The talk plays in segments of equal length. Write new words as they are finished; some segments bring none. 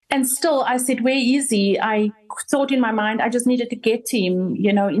And still, I said, where is he? I thought in my mind, I just needed to get to him.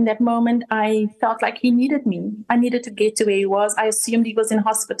 In that moment, I felt like he needed me. I needed to get to where he was. I assumed he was in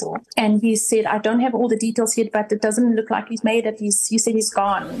hospital. And he said, I don't have all the details yet, but it doesn't look like he's made it. He said he's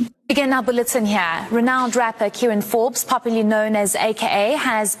gone. Begin our bulletin here. Renowned rapper Lynn Forbes, popularly known as AKA,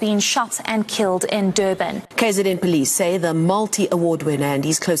 has been shot and killed in Durban. KZN police say the multi-award winner and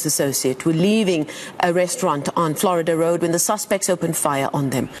his close associate were leaving a restaurant on Florida Road when the suspects opened fire on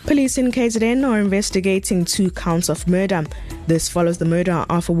them. Police in KZN are investigating 2 counts of murder. This follows the murder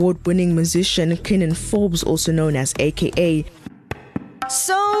of award-winning musician Lynn Forbes, also known as AKA.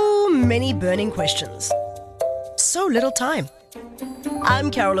 So many burning questions. So little time.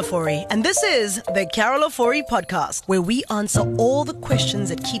 I'm Carol Afori, and this is the Carol Afori Podcast, where we answer all the questions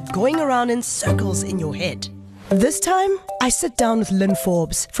that keep going around in circles in your head. This time, I sit down with Lynn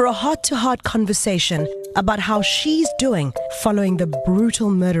Forbes for a heart-to-heart conversation about how she's doing following the brutal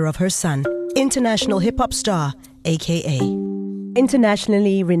murder of her son, international hip-hop star, AKA.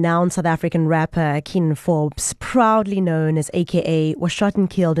 Internationally renowned South African rapper Lynn Forbes, proudly known as AKA, was shot and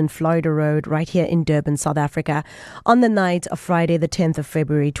killed in Florida Road right here in Durban, South Africa, on the night of Friday, the 10th of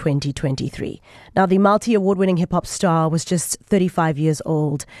February, 2023. Now, the multi-award-winning hip-hop star was just 35 years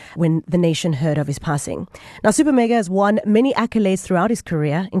old when the nation heard of his passing. Now, Super Mega has won many accolades throughout his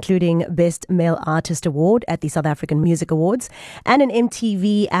career, including Best Male Artist Award at the South African Music Awards and an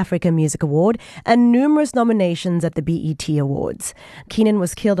MTV Africa Music Award, and numerous nominations at the BET Awards. Keenan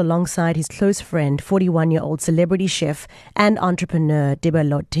was killed alongside his close friend, 41-year-old celebrity chef and entrepreneur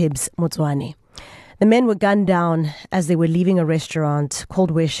Dibelo Tibbs Motswane. The men were gunned down as they were leaving a restaurant called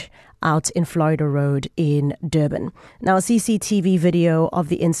Wish out in Florida Road in Durban. Now, a CCTV video of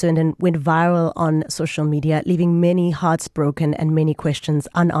the incident went viral on social media, leaving many hearts broken and many questions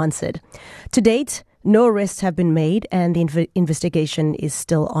unanswered. To date, no arrests have been made and the investigation is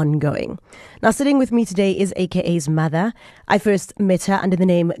still ongoing. Now, sitting with me today is AKA's mother. I first met her under the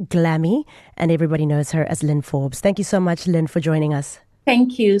name Glammy, and everybody knows her as Lynn Forbes. Thank you so much, Lynn, for joining us.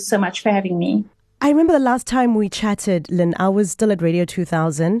 Thank you so much for having me. I remember the last time we chatted, Lynn, I was still at Radio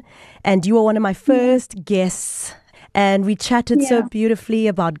 2000, and you were one of my first guests. And we chatted so beautifully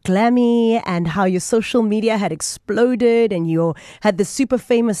about Glammy and how your social media had exploded and you had this super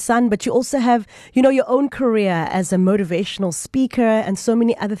famous son, but you also have, your own career as a motivational speaker and so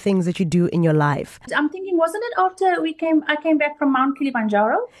many other things that you do in your life. I'm thinking, wasn't it after I came back from Mount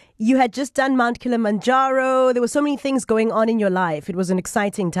Kilimanjaro? You had just done Mount Kilimanjaro. There were so many things going on in your life. It was an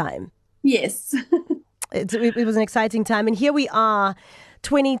exciting time. Yes. It was an exciting time. And here we are,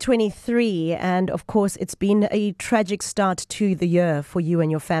 2023, and of course it's been a tragic start to the year for you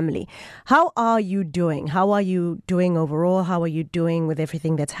and your family. How are you doing? How are you doing overall? How are you doing with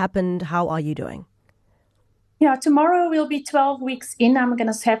everything that's happened? How are you doing? Yeah, tomorrow will be 12 weeks in. I'm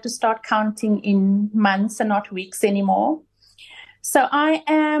going to have to start counting in months and not weeks anymore. So I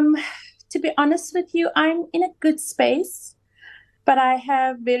am, to be honest with you, I'm in a good space. But I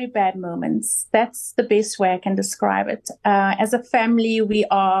have very bad moments. That's the best way I can describe it. As a family, we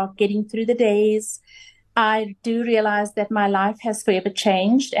are getting through the days. I do realize that my life has forever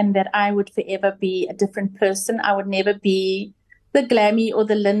changed and that I would forever be a different person. I would never be the Glammy or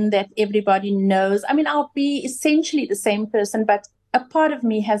the Lynn that everybody knows. I mean, I'll be essentially the same person, but a part of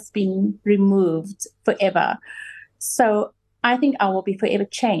me has been removed forever. So I think I will be forever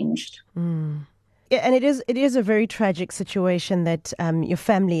changed. Mm. Yeah, and it is a very tragic situation that your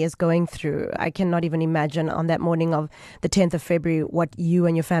family is going through. I cannot even imagine on that morning of the 10th of February what you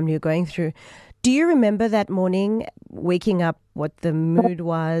and your family are going through. Do you remember that morning, waking up, what the mood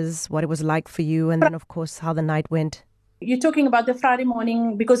was, what it was like for you, and then, of course, how the night went? You're talking about the Friday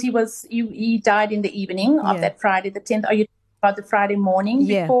morning because he died in the evening of that Friday, the 10th. Are you talking about the Friday morning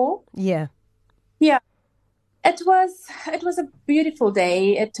before? Yeah. It was a beautiful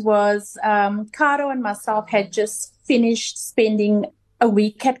day. It was, Caro and myself had just finished spending a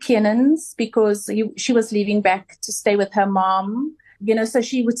week at Kienan's because she was leaving back to stay with her mom, so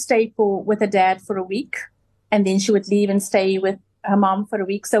she would stay with her dad for a week and then she would leave and stay with her mom for a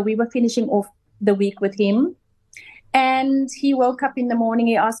week. So we were finishing off the week with him and he woke up in the morning.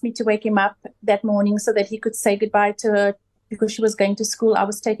 He asked me to wake him up that morning so that he could say goodbye to her because she was going to school. I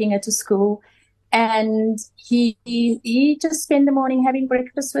was taking her to school. And he just spent the morning having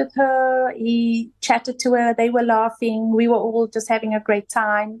breakfast with her. He chatted to her. They were laughing. We were all just having a great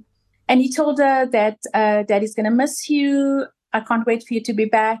time. And he told her that Daddy's going to miss you. I can't wait for you to be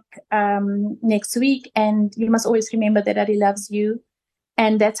back next week. And you must always remember that Daddy loves you.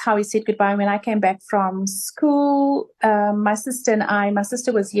 And that's how he said goodbye. When I came back from school, my sister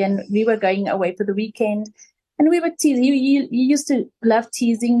was here and we were going away for the weekend. And we would tease. He used to love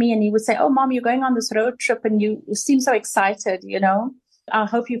teasing me, and he would say, "Oh, Mom, you're going on this road trip, and you seem so excited, you know. I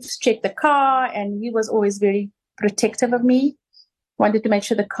hope you've checked the car." And he was always very protective of me, wanted to make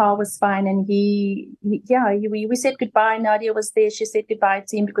sure the car was fine. And we said goodbye. Nadia was there. She said goodbye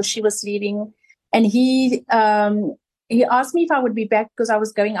to him because she was leaving. And he asked me if I would be back because I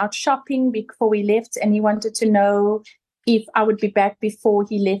was going out shopping before we left, and he wanted to know if I would be back before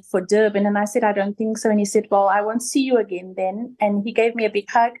he left for Durban. And I said, I don't think so. And he said, well, I won't see you again then. And he gave me a big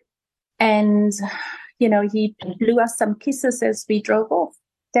hug. And, you know, he blew us some kisses as we drove off.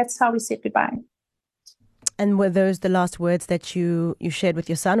 That's how we said goodbye. And were those the last words that you shared with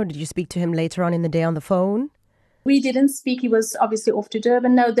your son, or did you speak to him later on in the day on the phone? We didn't speak. He was obviously off to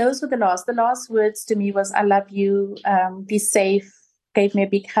Durban. No, those were the last. The last words to me was, I love you, be safe, gave me a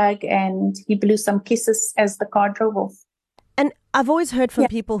big hug, and he blew some kisses as the car drove off. And I've always heard from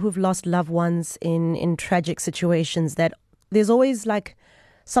people who've lost loved ones in tragic situations that there's always like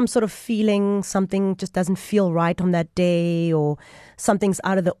some sort of feeling, something just doesn't feel right on that day, or something's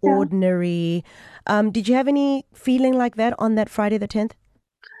out of the ordinary. Did you have any feeling like that on that Friday the 10th?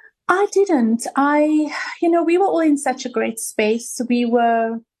 I didn't. We were all in such a great space.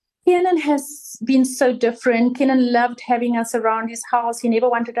 Kenan has been so different. Kenan loved having us around his house. He never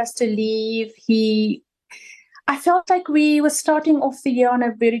wanted us to leave. I felt like we were starting off the year on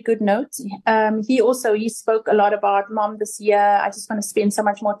a very good note. He spoke a lot about, Mom, this year, I just want to spend so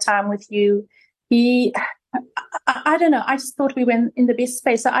much more time with you. I don't know. I just thought we were in the best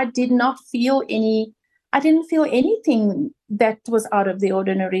space. So I didn't feel anything that was out of the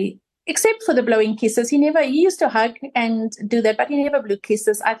ordinary, except for the blowing kisses. He used to hug and do that, but he never blew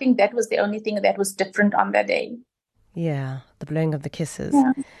kisses. I think that was the only thing that was different on that day. Yeah, the blowing of the kisses.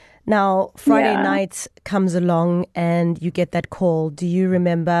 Yeah. Now, Friday night comes along and you get that call. Do you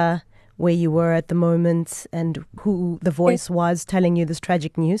remember where you were at the moment and who the voice was telling you this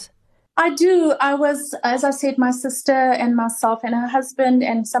tragic news? I do. I was, as I said, my sister and myself and her husband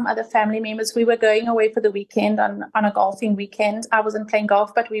and some other family members, we were going away for the weekend on a golfing weekend. I wasn't playing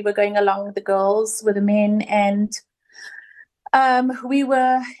golf, but we were going along with the girls, with the men, and we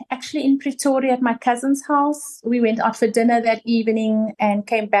were actually in Pretoria at my cousin's house. We went out for dinner that evening and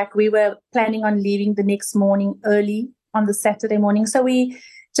came back. We were planning on leaving the next morning early on the Saturday morning. So we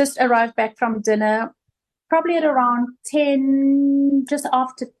just arrived back from dinner, probably at around 10, just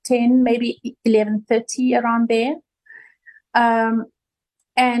after 10, maybe 11:30, around there.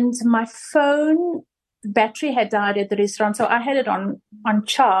 And my phone battery had died at the restaurant. So I had it on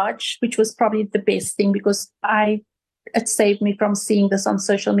charge, which was probably the best thing because it saved me from seeing this on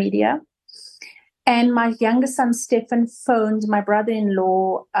social media. And my younger son, Stefan, phoned my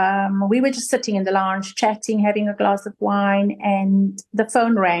brother-in-law. We were just sitting in the lounge, chatting, having a glass of wine, and the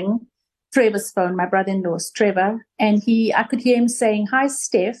phone rang. Trevor's phone, my brother-in-law's Trevor. And I could hear him saying, "Hi,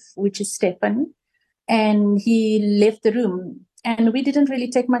 Steph," which is Stefan. And he left the room. And we didn't really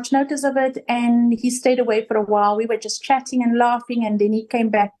take much notice of it. And he stayed away for a while. We were just chatting and laughing. And then he came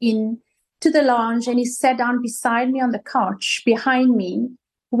back in to the lounge and he sat down beside me on the couch behind me,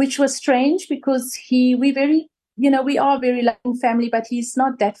 which was strange because we are a very loving family, but he's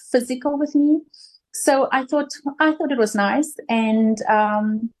not that physical with me. So I thought it was nice. And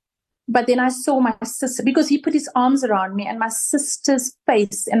but then I saw my sister, because he put his arms around me, and my sister's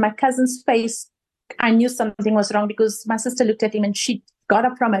face and my cousin's face, I knew something was wrong because my sister looked at him and she got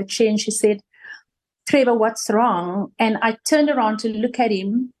up from her chair and she said, "Trevor, what's wrong?" And I turned around to look at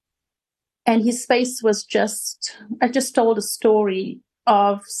him. And his face was I just told a story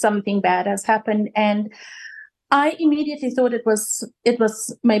of something bad has happened. And I immediately thought it was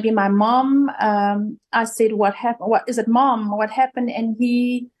maybe my mom. I said, "What happened? What is it, Mom? What happened?" And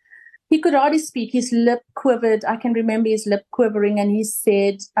he could hardly speak. His lip quivered. I can remember his lip quivering. And he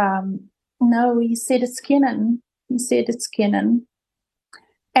said, "No," he said, "it's Kenan." He said, "It's Kenan."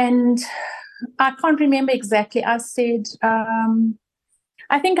 And I can't remember exactly. I said,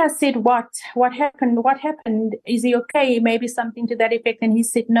 I think I said, what happened? What happened? Is he okay? Maybe something to that effect. And he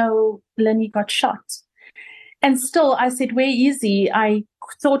said, "No, Lynn, he got shot." And still I said, "Where is he?" I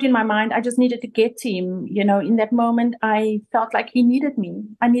thought in my mind, I just needed to get to him. In that moment, I felt like he needed me.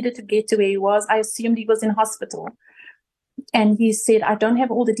 I needed to get to where he was. I assumed he was in hospital. And he said, "I don't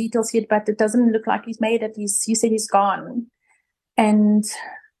have all the details yet, but it doesn't look like he's made it." He said he's gone. And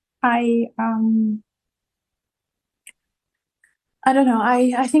I don't know.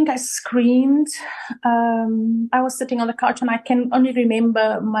 I think I screamed. I was sitting on the couch and I can only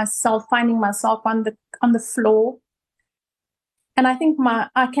remember finding myself on the floor. And I think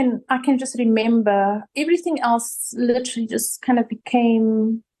I can just remember everything else literally just kind of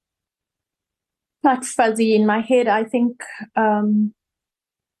became like fuzzy in my head. I think,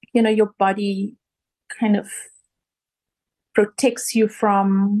 your body kind of protects you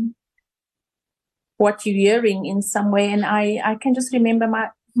from what you're hearing in some way. And I can just remember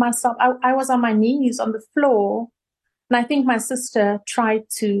myself. I was on my knees on the floor, and I think my sister tried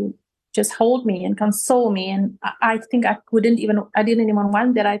to just hold me and console me. And I think I didn't even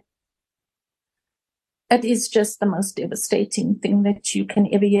want that. It is just the most devastating thing that you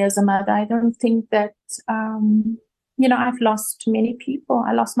can ever hear as a mother. I don't think that, I've lost many people.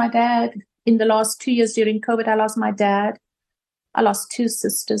 I lost my dad in the last 2 years during COVID. I lost my dad. I lost 2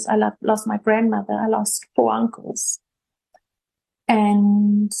 sisters. I lost my grandmother. I lost 4 uncles.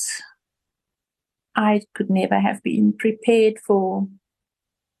 And I could never have been prepared for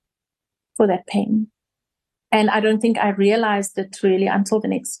that pain. And I don't think I realized it really until the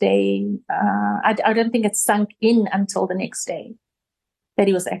next day. I don't think it sunk in until the next day that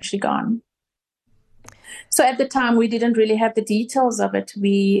he was actually gone. So at the time, we didn't really have the details of it.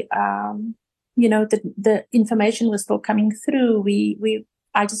 We, the information was still coming through.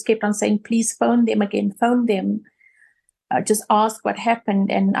 I just kept on saying, please phone them again, phone them. Just ask what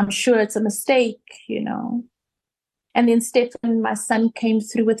happened. And I'm sure it's a mistake, And then Stefan, my son, came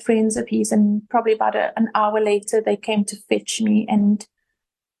through with friends of his, and probably about an hour later, they came to fetch me. And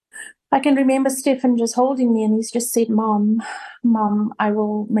I can remember Stefan just holding me, and he's just said, Mom, I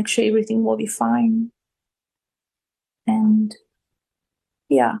will make sure everything will be fine. And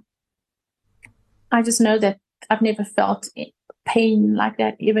yeah, I just know that I've never felt pain like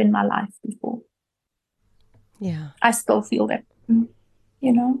that ever in my life before. Yeah. I still feel that,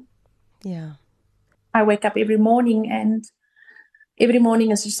 Yeah. I wake up every morning, and every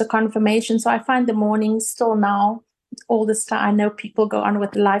morning is just a confirmation. So I find the mornings still now, all this time, I know people go on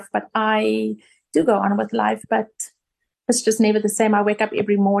with life, but I do go on with life, but it's just never the same. I wake up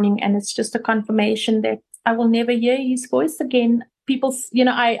every morning, and it's just a confirmation that I will never hear his voice again. People,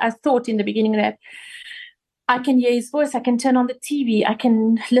 I thought in the beginning that I can hear his voice. I can turn on the TV. I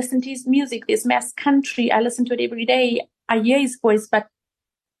can listen to his music. There's Mass Country. I listen to it every day. I hear his voice, but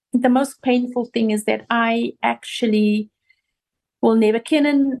the most painful thing is that I actually will never.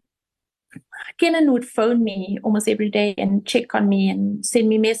 Kenan would phone me almost every day and check on me and send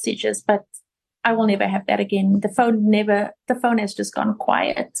me messages, but I will never have that again. The phone has just gone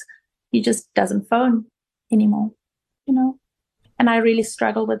quiet. He just doesn't phone anymore, and I really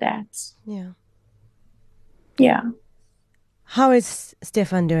struggle with that. Yeah. Yeah. How is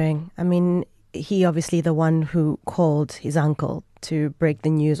Stefan doing? I mean, he obviously the one who called his uncle to break the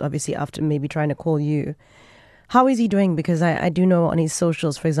news, obviously after maybe trying to call you. How is he doing? Because I do know on his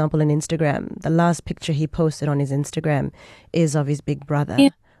socials, for example, on Instagram, the last picture he posted on his Instagram is of his big brother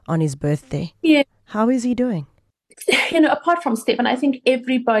on his birthday. Yeah. How is he doing? Apart from Stefan, I think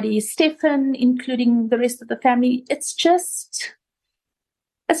everybody, Stefan, including the rest of the family, it's just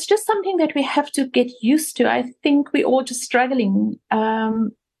something that we have to get used to. I think we're all just struggling.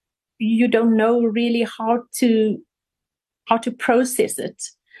 You don't know really how to process it.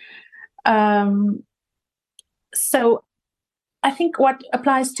 So I think what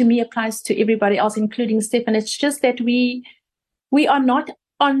applies to me applies to everybody else, including Stefan. It's just that we are not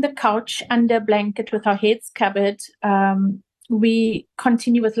on the couch under a blanket with our heads covered. We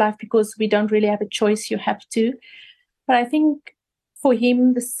continue with life because we don't really have a choice. You have to. But I think for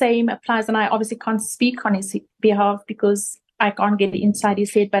him, the same applies. And I obviously can't speak on his behalf because I can't get inside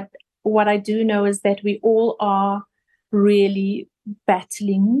his head. But what I do know is that we all are really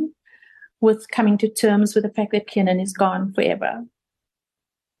battling with coming to terms with the fact that Kenan is gone forever.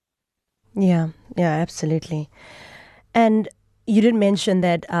 Yeah, absolutely. And you did mention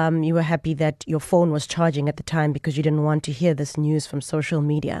that you were happy that your phone was charging at the time because you didn't want to hear this news from social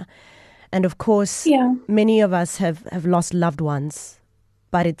media. And of course, many of us have lost loved ones,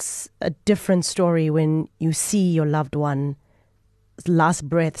 but it's a different story when you see your loved one's last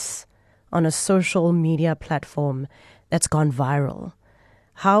breaths on a social media platform that's gone viral.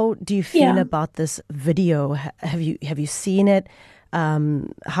 How do you feel about this video? Have you seen it?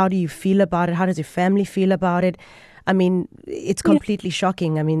 How do you feel about it? How does your family feel about it? I mean, it's completely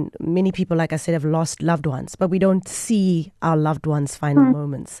shocking. I mean, many people, like I said, have lost loved ones, but we don't see our loved ones' final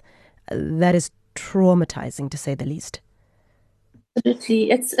moments. That is traumatizing, to say the least.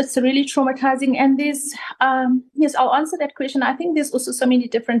 Absolutely. It's really traumatizing. And there's, I'll answer that question. I think there's also so many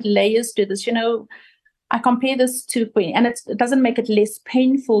different layers to this. I compare this to, and it doesn't make it less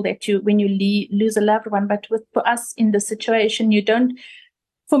painful that when you lose a loved one, but for us in the situation, you don't.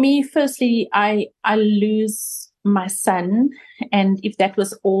 For me, firstly, I lose my son, and if that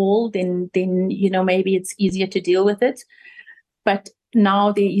was all, then maybe it's easier to deal with it. But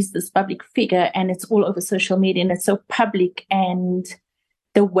now there is this public figure and it's all over social media and it's so public, and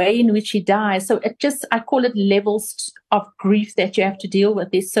the way in which he dies. So I call it levels of grief that you have to deal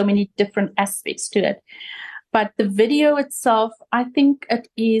with. There's so many different aspects to it. But the video itself, I think it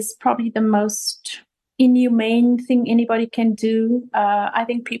is probably the most inhumane thing anybody can do. I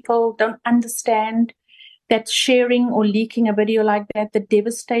think people don't understand that sharing or leaking a video like that, the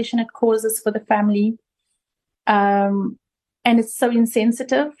devastation it causes for the family. And it's so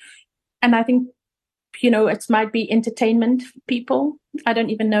insensitive. And I think, it might be entertainment for people. I don't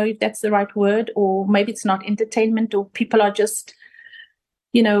even know if that's the right word, or maybe it's not entertainment, or people are just,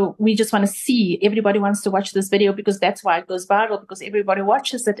 we just want to see, everybody wants to watch this video because that's why it goes viral, because everybody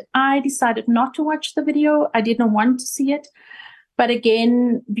watches it. I decided not to watch the video. I didn't want to see it. But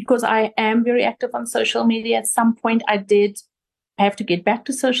again, because I am very active on social media, at some point I did have to get back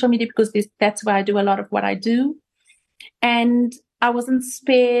to social media because that's where I do a lot of what I do. And I wasn't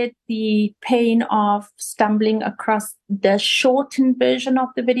spared the pain of stumbling across the shortened version of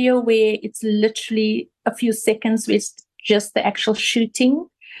the video where it's literally a few seconds with just the actual shooting.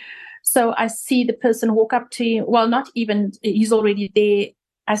 So I see the person walk up to him. Well, not even, he's already there.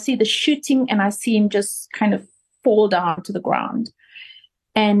 I see the shooting and I see him just kind of fall down to the ground.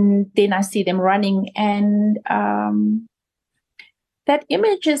 And then I see them running. And that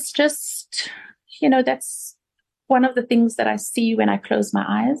image is just, that's one of the things that I see when I close my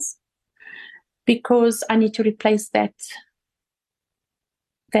eyes, because I need to replace that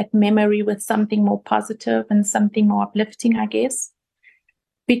memory with something more positive and something more uplifting, I guess.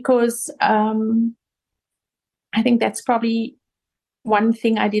 Because I think that's probably one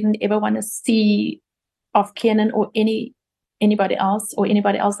thing I didn't ever want to see of Kiernan or anybody else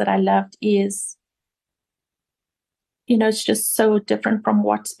that I loved is, it's just so different from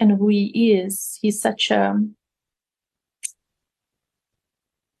what and who he is. He's such a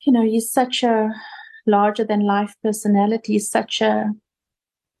larger than life personality. He's such a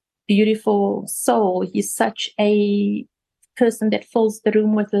beautiful soul. He's such a person that fills the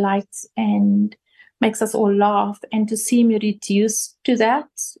room with light and makes us all laugh. And to see him reduced to that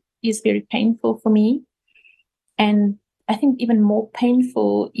is very painful for me. And I think even more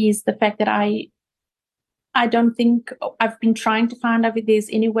painful is the fact that I don't think, I've been trying to find out if there's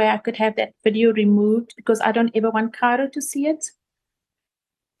any way I could have that video removed, because I don't ever want Cairo to see it.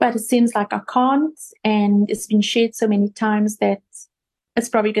 But it seems like I can't, and it's been shared so many times that it's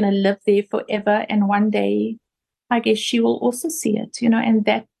probably going to live there forever. And one day, I guess she will also see it, and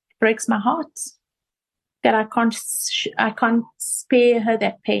that breaks my heart that I can't spare her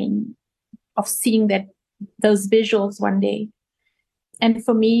that pain of seeing those visuals one day. And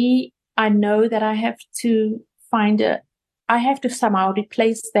for me, I know that I have to somehow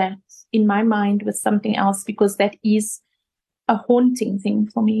replace that in my mind with something else, because that is a haunting thing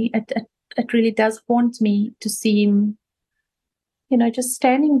for me. It really does haunt me to see him, just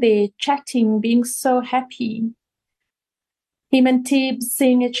standing there, chatting, being so happy. Him and Tibbs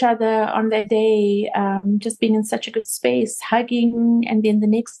seeing each other on that day, just being in such a good space, hugging, and then the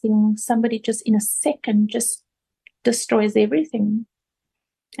next thing, somebody just in a second just destroys everything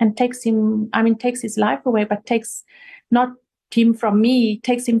and takes his life away, but takes not him from me,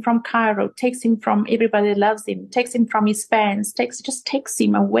 takes him from Cairo, takes him from everybody that loves him, takes him from his fans, takes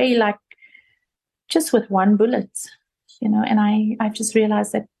him away, like just with one bullet, and I just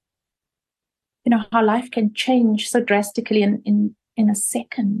realized that, how life can change so drastically in a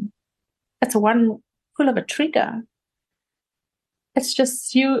second. It's one pull of a trigger. It's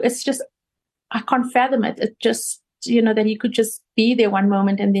just I can't fathom it. It just, that he could just be there one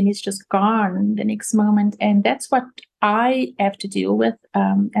moment and then he's just gone the next moment. And that's what I have to deal with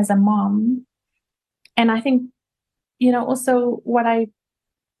as a mom. And I think, also what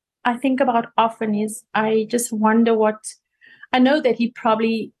I think about often is I just wonder I know that he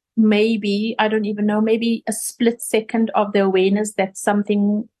probably, maybe, I don't even know, maybe a split second of the awareness that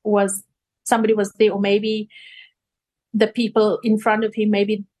somebody was there, or maybe the people in front of him,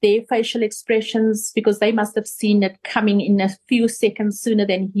 maybe their facial expressions, because they must have seen it coming in a few seconds sooner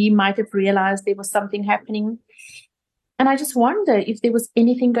than he might have realized there was something happening. And I just wonder if there was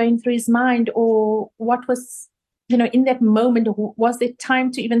anything going through his mind, or what was, in that moment, was there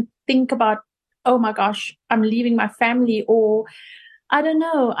time to even think about, oh my gosh, I'm leaving my family, or I don't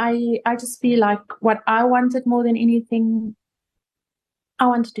know. I just feel like what I wanted more than anything, I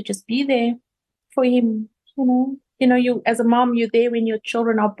wanted to just be there for him, you as a mom, you're there when your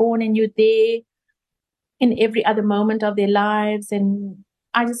children are born, and you're there in every other moment of their lives. And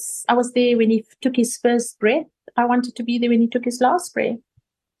I was there when he took his first breath. I wanted to be there when he took his last breath,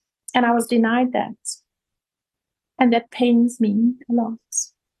 and I was denied that. And that pains me a lot.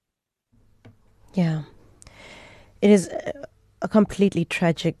 Yeah. It is a completely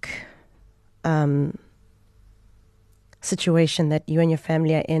tragic situation that you and your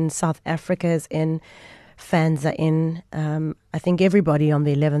family are in. South Africa is in. Fans are in. I think everybody on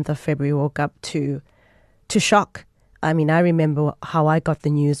the 11th of February woke up to shock. I mean, I remember how I got the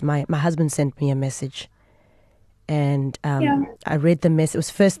news. My husband sent me a message, and I read the message. It was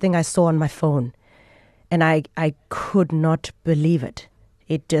the first thing I saw on my phone, and I could not believe it.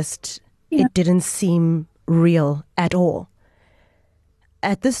 It didn't seem real at all.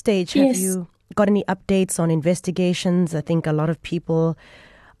 At this stage, have you got any updates on investigations? I think a lot of people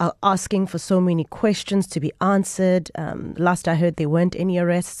are asking for so many questions to be answered. Last I heard, there weren't any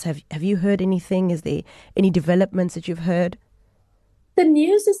arrests. Have you heard anything? Is there any developments that you've heard? The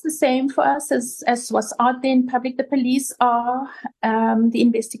news is the same for us as what's out there in public. The police are the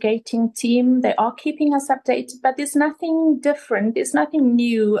investigating team. They are keeping us updated, but there's nothing different. There's nothing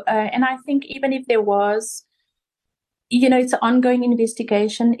new. And I think even if there was, it's an ongoing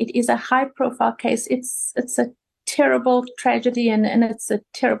investigation. It is a high-profile case. It's a terrible tragedy and it's a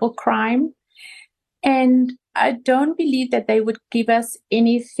terrible crime. And I don't believe that they would give us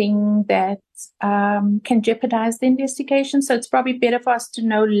anything that can jeopardize the investigation. So it's probably better for us to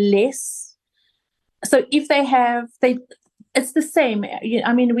know less. So if it's the same.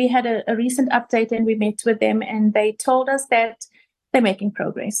 I mean, we had a recent update and we met with them and they told us that they're making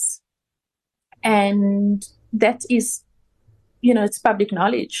progress. And that is, it's public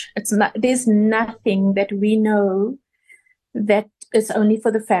knowledge. There's nothing that we know that is only for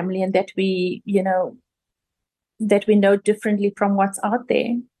the family and that we know differently from what's out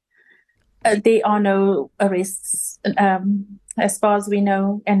there. There are no arrests as far as we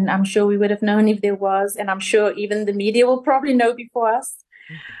know, and I'm sure we would have known if there was, and I'm sure even the media will probably know before us.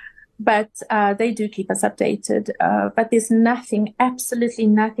 But they do keep us updated. But there's nothing, absolutely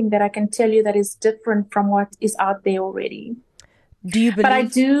nothing that I can tell you that is different from what is out there already. Do you believe? But I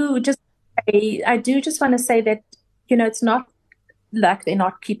do just want to say that, it's not like they're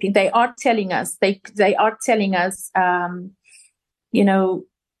not keeping. They are telling us. They are telling us.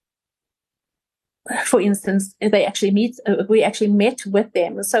 For instance, we actually met with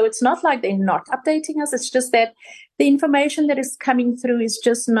them. So it's not like they're not updating us. It's just that the information that is coming through is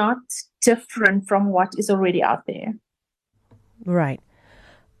just not different from what is already out there. Right.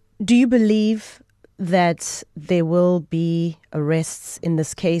 Do you believe that there will be arrests in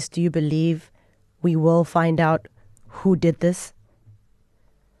this case? Do you believe we will find out who did this?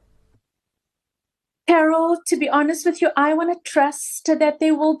 Carol, to be honest with you, I want to trust that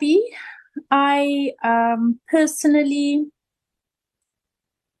there will be. I personally,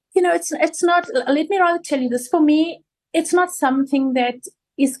 it's not, let me rather tell you this, for me, it's not something that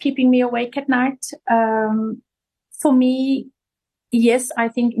is keeping me awake at night. For me, yes, I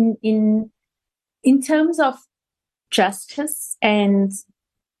think in terms of justice and,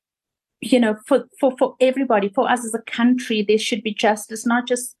 for everybody, for us as a country, there should be justice, not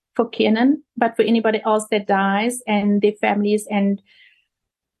just for Kenan, but for anybody else that dies and their families and,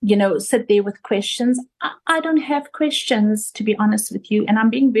 sit there with questions. I don't have questions, to be honest with you. And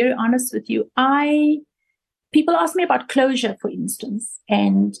I'm being very honest with you. People ask me about closure, for instance,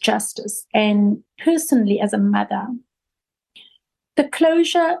 and justice. And personally, as a mother, the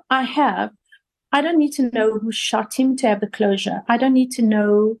closure I have, I don't need to know who shot him to have the closure. I don't need to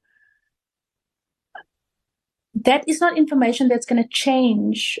know. That is not information that's going to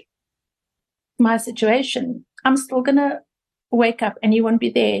change my situation. I'm still going to wake up and he won't be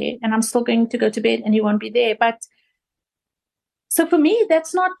there, and I'm still going to go to bed and he won't be there. But so for me,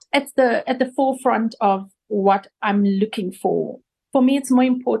 that's not at the forefront of what I'm looking for. For me, it's more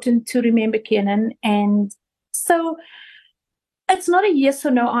important to remember Kenan. And so it's not a yes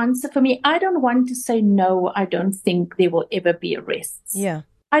or no answer for me. I don't want to say no. I don't think there will ever be arrests. Yeah.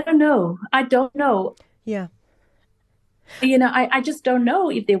 I don't know. Yeah. I just don't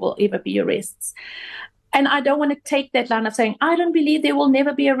know if there will ever be arrests. And I don't want to take that line of saying, I don't believe there will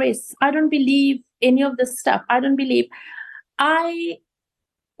never be arrests. I don't believe any of this stuff. I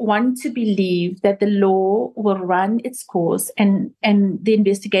want to believe that the law will run its course and the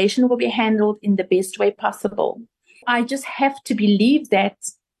investigation will be handled in the best way possible. I just have to believe that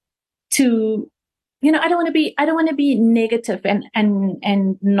I don't want to be negative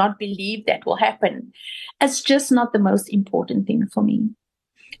and not believe that will happen. It's just not the most important thing for me,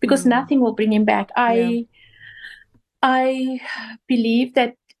 because nothing will bring him back. I believe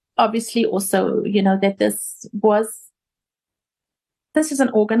that obviously also, that this is an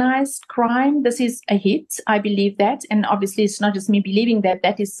organized crime. This is a hit. I believe that. And obviously it's not just me believing that.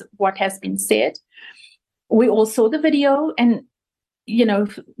 That is what has been said. we all saw the video, and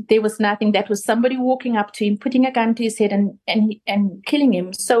there was nothing. That was somebody walking up to him, putting a gun to his head, and killing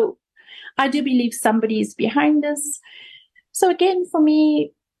him. So I do believe somebody is behind this. So again, for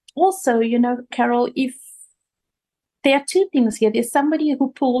me, also, Carol, if there are two things here, there's somebody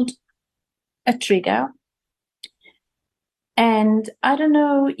who pulled a trigger, and I don't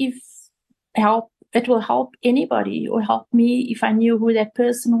know if it will help anybody or help me if I knew who that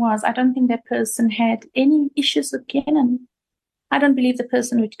person was. I don't think that person had any issues with Kenan. I don't believe the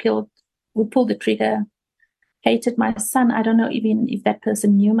person who pulled the trigger hated my son. I don't know even if that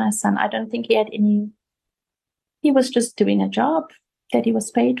person knew my son. I don't think he had any. He was just doing a job that he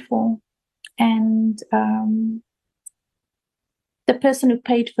was paid for. And the person who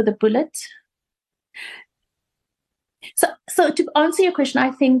paid for the bullet. So to answer your question,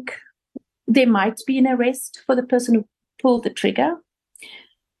 I think there might be an arrest for the person who pulled the trigger.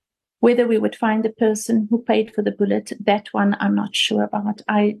 Whether we would find the person who paid for the bullet, that one I'm not sure about.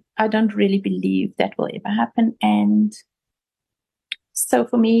 I don't really believe that will ever happen. And so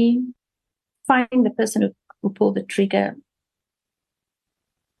for me, finding the person who pulled the trigger,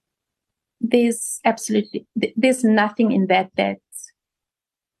 there's nothing in that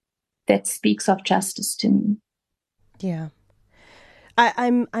speaks of justice to me. Yeah.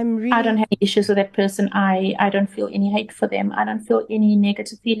 I'm really... I don't have issues with that person. I don't feel any hate for them. I don't feel any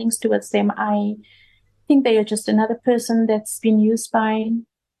negative feelings towards them. I think they are just another person that's been used by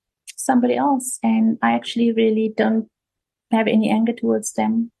somebody else. And I actually really don't have any anger towards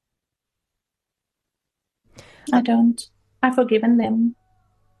them. I don't. I've forgiven them.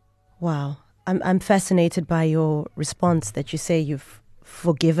 Wow. I'm fascinated by your response that you say you've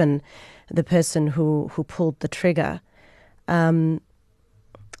forgiven the person who pulled the trigger.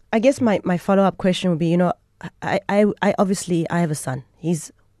 I guess my follow-up question would be, I obviously I have a son.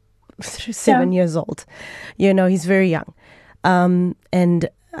 He's 7 years old. He's very young. And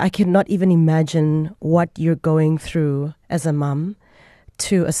I cannot even imagine what you're going through as a mum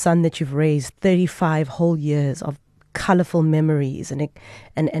to a son that you've raised 35 whole years of colorful memories and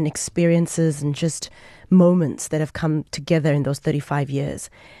experiences and just moments that have come together in those 35 years.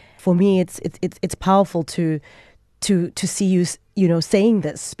 For me, it's powerful to see you, saying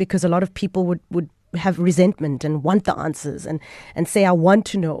this, because a lot of people would have resentment and want the answers and say, I want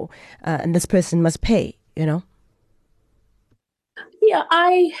to know, and this person must pay, Yeah,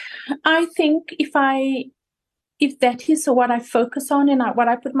 I think if that is what I focus on and what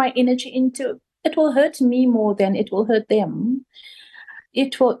I put my energy into, it will hurt me more than it will hurt them.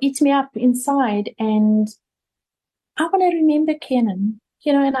 It will eat me up inside, and I want to remember Kenan,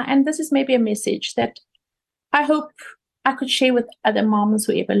 and this is maybe a message that I hope I could share with other moms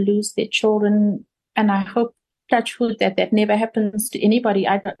who ever lose their children. And I hope, touch wood, that never happens to anybody.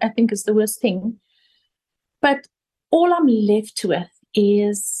 I think it's the worst thing. But all I'm left with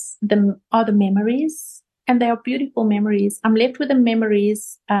are the memories, and they are beautiful memories. I'm left with the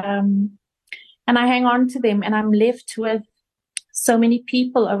memories, and I hang on to them, and I'm left with so many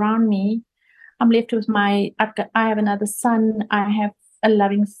people around me. I'm left with I have another son. I have a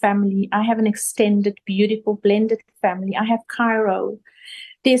loving family. I have an extended, beautiful, blended family. I have Cairo.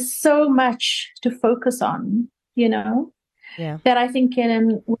 There's so much to focus on, that I think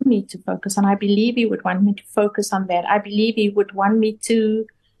Kenan would need to focus on. I believe he would want me to focus on that. I believe he would want me to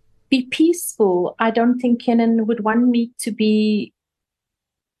be peaceful. I don't think Kenan would want me to be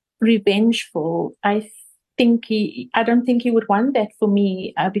revengeful. I don't think he would want that for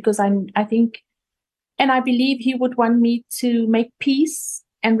me, because I think, and I believe he would want me to make peace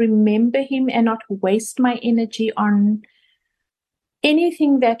and remember him and not waste my energy on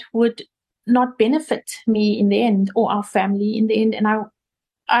anything that would not benefit me in the end, or our family in the end. And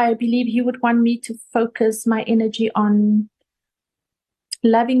I believe he would want me to focus my energy on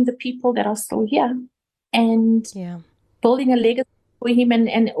loving the people that are still here and building a legacy for him,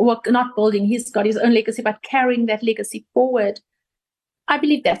 and not building, he's got his own legacy, but carrying that legacy forward. I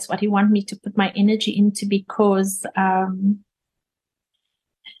believe that's what he wants me to put my energy into, because I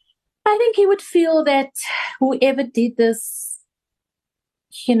think he would feel that whoever did this,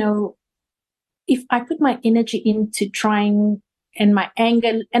 if I put my energy into trying, and my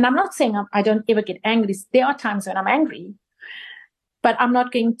anger, and I'm not saying I don't ever get angry. There are times when I'm angry, but I'm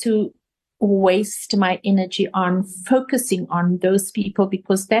not going to waste my energy on focusing on those people,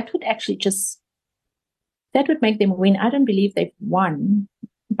 because that would actually that would make them win. I don't believe they've won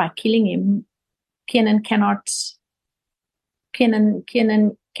by killing him. Kenan can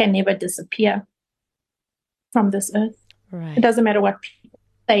never disappear from this earth. Right. It doesn't matter what people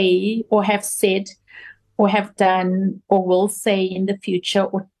say or have said or have done or will say in the future,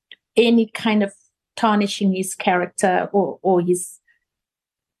 or any kind of tarnishing his character or his,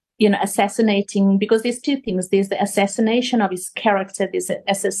 assassinating, because there's two things. There's the assassination of his character. There's the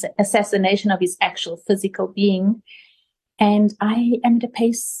assassination of his actual physical being. And I am at a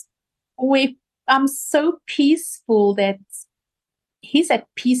pace where I'm so peaceful that he's at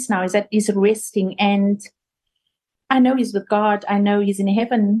peace now. He's resting. And I know he's with God. I know he's in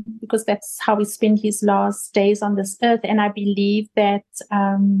heaven, because that's how he spent his last days on this earth. And I believe that,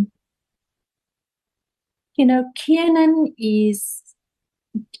 Kiernan is,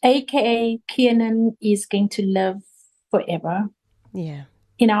 AKA Kiernan, is going to live forever. Yeah.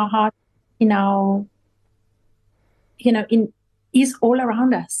 In our heart, he's all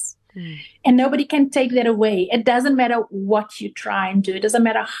around us. And nobody can take that away. It doesn't matter what you try and do. It doesn't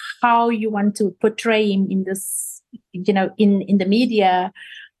matter how you want to portray him in this, in the media.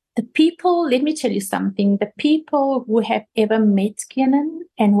 The people, let me tell you something, the people who have ever met Kiernan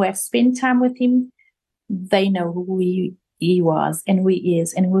and who have spent time with him, they know who he was and who he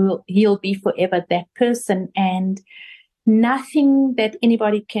is, and he'll be forever that person. And nothing that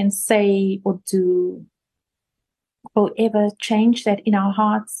anybody can say or do will ever change that in our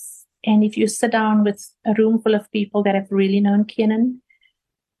hearts. And if you sit down with a room full of people that have really known Kiernan,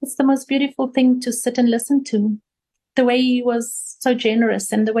 it's the most beautiful thing to sit and listen to. The way he was so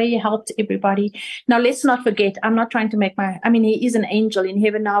generous and the way he helped everybody. Now, let's not forget, I'm not trying to make he is an angel in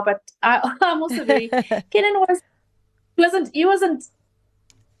heaven now, but I'm also very, Kiernan he wasn't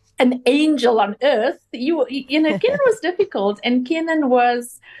an angel on earth. Kiernan was difficult, and Kiernan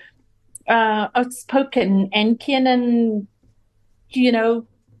was outspoken, and Kiernan,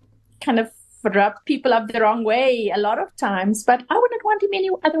 kind of rubbed people up the wrong way a lot of times, but I wouldn't want him any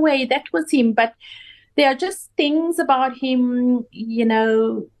other way. That was him. But there are just things about him,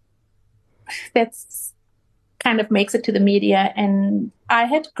 that's kind of makes it to the media. And I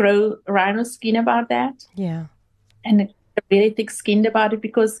had to grow rhino skin about that. Yeah. And really thick-skinned about it,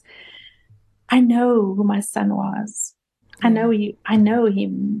 because I know who my son was. I know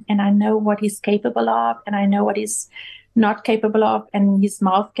him, and I know what he's capable of, and I know what he's not capable of, and his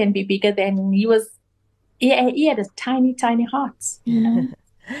mouth can be bigger than he was. He had a tiny, tiny heart,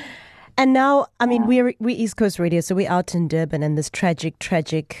 And now, we're East Coast Radio, so we're out in Durban, and this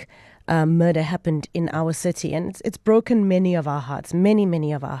tragic murder happened in our city, and it's broken many of our hearts,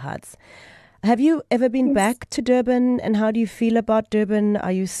 many of our hearts. Have you ever been back to Durban, and how do you feel about Durban?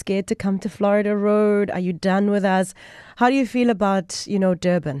 Are you scared to come to Florida Road? Are you done with us? How do you feel about,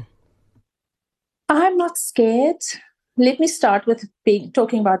 Durban? I'm not scared. Let me start with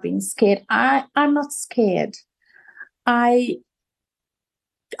talking about being scared. I'm not scared. I've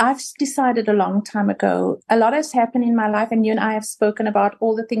decided a long time ago, a lot has happened in my life, and you and I have spoken about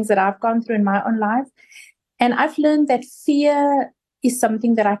all the things that I've gone through in my own life. And I've learned that fear is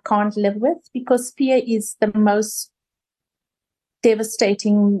something that I can't live with, because fear is the most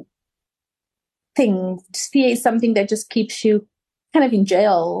devastating thing. Fear is something that just keeps you kind of in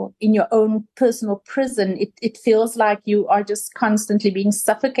jail, in your own personal prison. It feels like you are just constantly being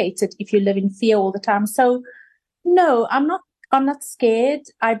suffocated if you live in fear all the time. So no, I'm not scared.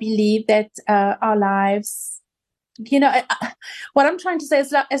 I believe that our lives, what I'm trying to say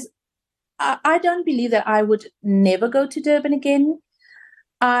is I don't believe that I would never go to Durban again.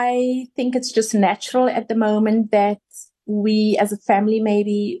 I think it's just natural at the moment that we as a family,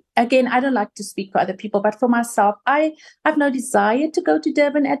 maybe, again, I don't like to speak for other people, but for myself, I have no desire to go to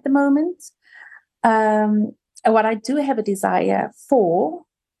Durban at the moment. What I do have a desire for,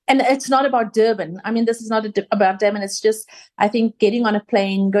 and it's not about Durban. This is not about Durban. It's just, I think getting on a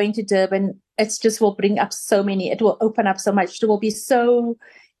plane, going to Durban, it's just will bring up it will open up so much. It will be so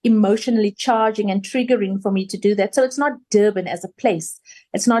emotionally charging and triggering for me to do that. So it's not Durban as a place.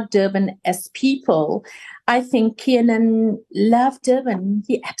 It's not Durban as people. I think Kiernan loved Durban.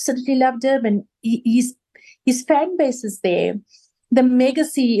 He absolutely loved Durban. His fan base is there. The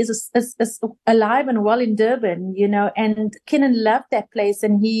legacy is alive and well in Durban, and Kiernan loved that place,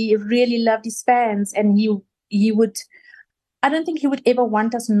 and he really loved his fans, and he would, I don't think he would ever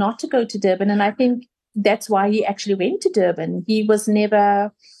want us not to go to Durban. And I think that's why he actually went to Durban. He was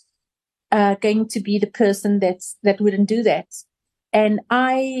never going to be the person that wouldn't do that. And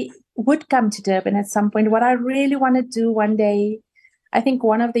I would come to Durban at some point. What I really want to do one day, I think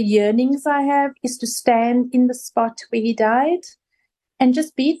one of the yearnings I have is to stand in the spot where he died and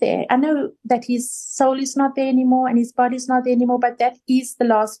just be there. I know that his soul is not there anymore and his body is not there anymore, but that is the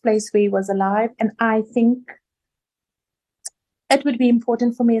last place where he was alive. And I think it would be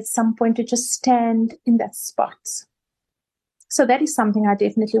important for me at some point to just stand in that spot. So that is something I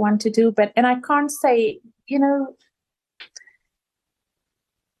definitely want to do. And I can't say,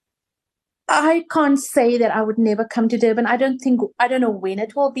 I can't say that I would never come to Durban. I don't know when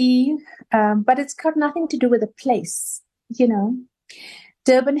it will be, but it's got nothing to do with the place, you know.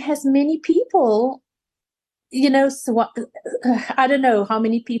 Durban has many people, you know, so I don't know how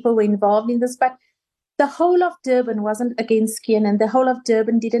many people were involved in this, but the whole of Durban wasn't against Kiernan. The whole of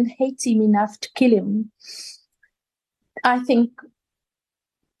Durban didn't hate him enough to kill him. I think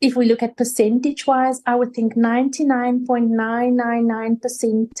if we look at percentage-wise, I would think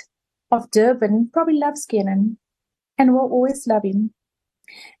 99.999% of Durban probably loves Kiernan and will always love him.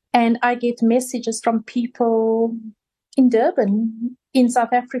 And I get messages from people in Durban, in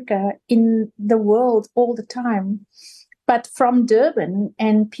South Africa, in the world all the time, but from Durban,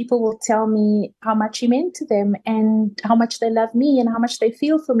 and people will tell me how much he meant to them and how much they love me and how much they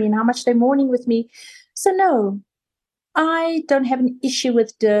feel for me and how much they're mourning with me. So no, I don't have an issue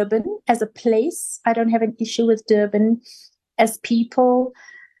with Durban as a place. I don't have an issue with Durban as people.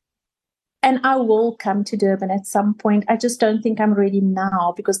 And I will come to Durban at some point. I just don't think I'm ready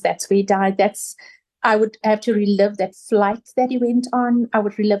now because that's where he died. I would have to relive that flight that he went on. I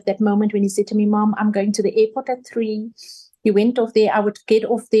would relive that moment when he said to me, Mom, I'm going to the airport at 3. He went off there. I would get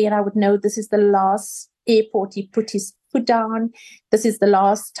off there and I would know this is the last airport he put his foot down. This is the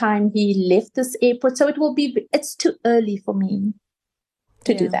last time he left this airport. So it's too early for me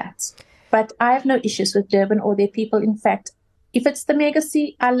to do that. But I have no issues with Durban or their people. In fact, if it's the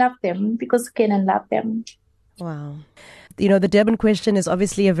Megacy, I love them because Kenan loved them. Wow. You know, the Durban question is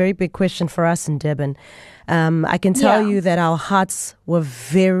obviously a very big question for us in Durban. I can tell you that our hearts were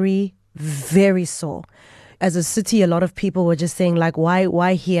very, very sore. As a city, a lot of people were just saying, like,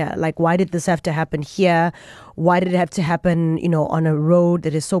 why here? Like, why did this have to happen here? Why did it have to happen, you know, on a road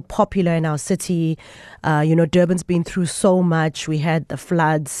that is so popular in our city? You know, Durban's been through so much. We had the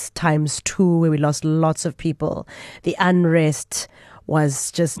floods ×2 where we lost lots of people. The unrest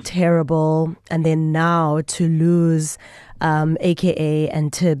was just terrible. And then now to lose AKA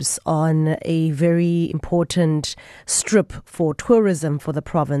and Tibbs on a very important strip for tourism for the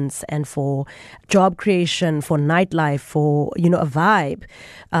province and for job creation, for nightlife, for, you know, a vibe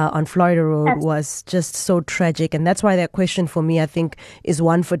on Florida Road was just so tragic. And that's why that question for me, I think, is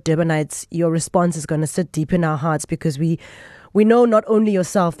one for Durbanites. Your response is going to sit deep in our hearts because we know not only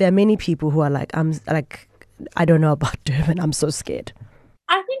yourself, there are many people who are like, I don't know about Durban, I'm so scared.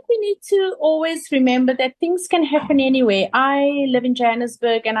 I think we need to always remember that things can happen anywhere. I live in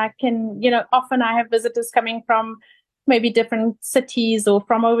Johannesburg and I can, you know, often I have visitors coming from maybe different cities or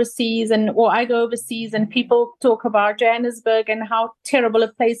from overseas, or I go overseas and people talk about Johannesburg and how terrible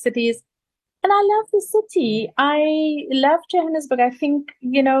a place it is. And I love the city. I love Johannesburg. I think,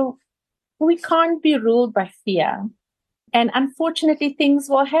 you know, we can't be ruled by fear. And unfortunately, things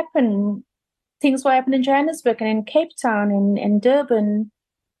will happen. Things will happen in Johannesburg and in Cape Town and in Durban.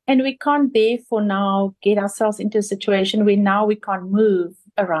 And we can't therefore now get ourselves into a situation where now we can't move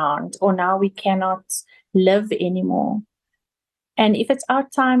around or now we cannot live anymore. And if it's our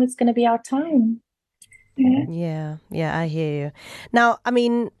time, it's going to be our time. Yeah, I hear you. Now, I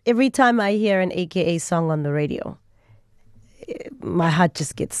mean, every time I hear an AKA song on the radio, my heart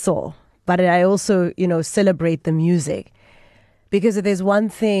just gets sore. But I also, you know, celebrate the music. Because if there's one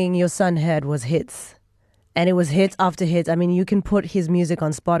thing your son had was hits. And it was hits after hits. I mean, you can put his music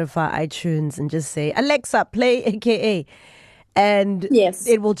on Spotify, iTunes, and just say, Alexa, play AKA. And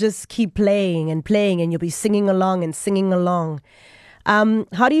it will just keep playing, and you'll be singing along and singing along.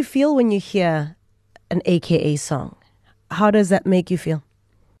 How do you feel when you hear an AKA song? How does that make you feel?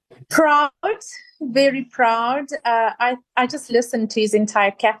 Proud, very proud. I just listen to his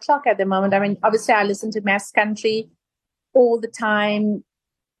entire catalog at the moment. I mean, obviously, I listen to Mass Country all the time.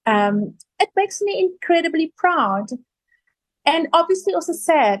 It makes me incredibly proud and obviously also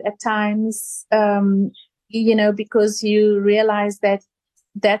sad at times, you know, because you realize that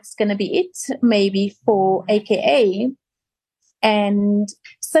that's going to be it maybe for AKA. And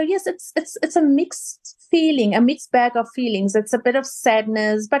so, yes, it's a mixed feeling, a mixed bag of feelings. It's a bit of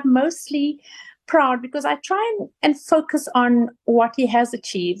sadness, but mostly proud because I try and focus on what he has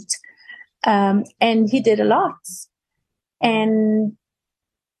achieved. And he did a lot. And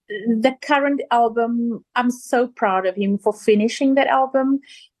the current album, I'm so proud of him for finishing that album.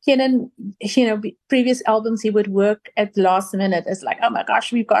 Kenan, you know, previous albums he would work at the last minute. It's like, oh my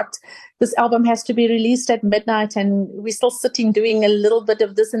gosh, we've got this album has to be released at midnight and we're still sitting doing a little bit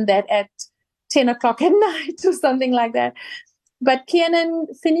of this and that at 10 o'clock at night or something like that. But Kenan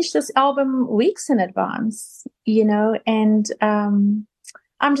finished this album weeks in advance, you know, and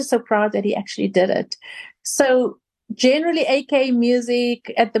I'm just so proud that he actually did it. So Generally, AK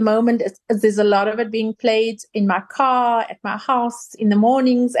music at the moment, there's a lot of it being played in my car, at my house, in the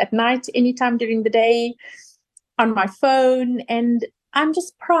mornings, at night, anytime during the day, on my phone. And I'm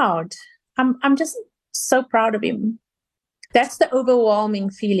just proud. I'm just so proud of him. That's the overwhelming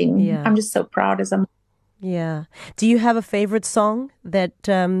feeling. Yeah. I'm just so proud as a. Yeah. Do you have a favorite song that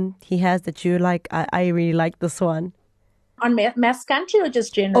he has that you're like, I really like this one? On mass country or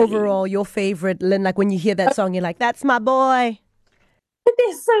just generally? Overall, your favorite, Lynn, like when you hear that song, you're like, that's my boy.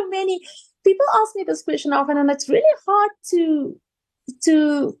 There's so many. People ask me this question often, and it's really hard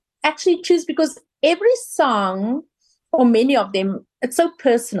to actually choose because every song, or many of them, it's so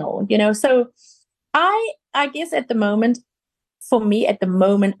personal, So I guess at the moment, for me at the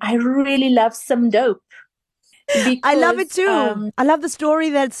moment, I really love Some Dope. Because, I love it too. I love the story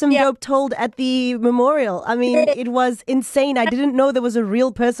that Some yeah. Dope told at the memorial. I mean, it was insane. I didn't know there was a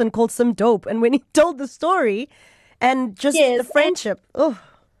real person called Some Dope. And when he told the story and just the friendship. Oh,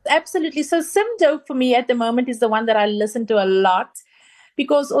 absolutely. So Some Dope for me at the moment is the one that I listen to a lot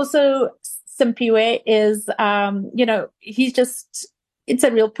because also Simpiwe is, it's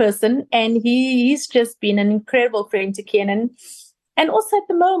a real person and he's just been an incredible friend to Kenan. And also at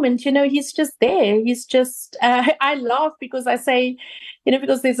the moment, he's just there. He's just, I laugh because I say,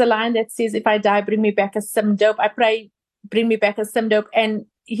 because there's a line that says, if I die, bring me back as some dope. I pray, bring me back as some dope. And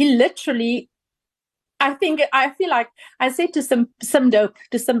he literally, I feel like I said to some dope,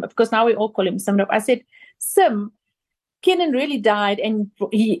 because now we all call him some dope. I said, Sim, Kenan really died and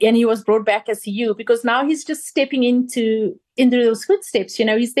he was brought back as you because now he's just stepping into those footsteps.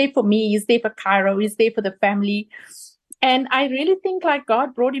 He's there for me. He's there for Cairo. He's there for the family. And I really think like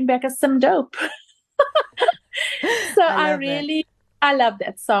God brought him back as some dope. So I love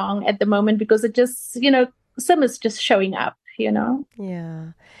that song at the moment because it just, Sim is just showing up,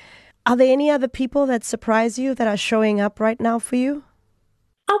 Yeah. Are there any other people that surprise you that are showing up right now for you?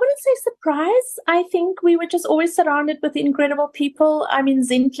 I wouldn't say surprise. I think we were just always surrounded with incredible people. I mean,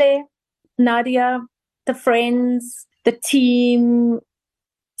 Zintle, Nadia, the friends, the team,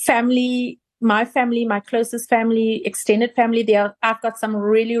 family, my closest family, extended family. I've got some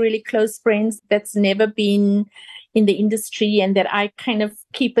really, really close friends that's never been in the industry and that I kind of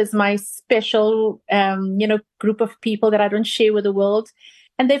keep as my special, group of people that I don't share with the world.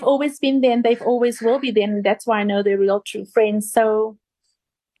 And they've always been there and they've always will be there. And that's why I know they're real true friends. So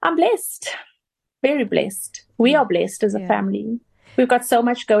I'm blessed, very blessed. We are blessed as a family. We've got so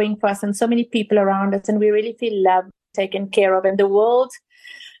much going for us and so many people around us and we really feel loved, taken care of. And the world,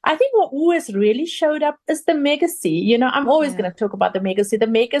 I think what always really showed up is the Megacy. I'm always going to talk about the Megacy. The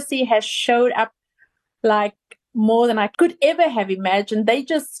Megacy has showed up like more than I could ever have imagined. They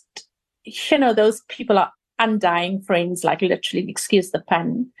just, those people are undying friends, like literally, excuse the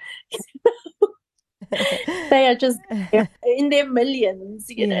pun. They are just in their millions.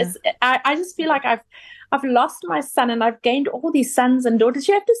 I just feel like I've lost my son and I've gained all these sons and daughters.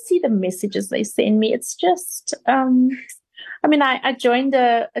 You have to see the messages they send me. It's just, I joined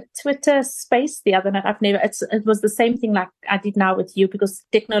a Twitter space the other night. It was the same thing like I did now with you because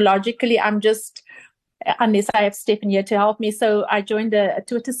technologically I'm just, unless I have Stephen here to help me. So I joined a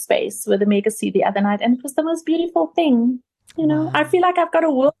Twitter space with the Megacy the other night and it was the most beautiful thing. Wow. I feel like I've got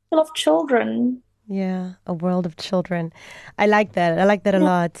a world full of children. Yeah, a world of children. I like that. I like that a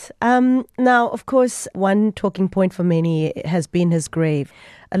lot. Now, of course, one talking point for many has been his grave.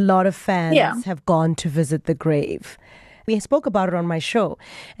 A lot of fans have gone to visit the grave. We spoke about it on my show,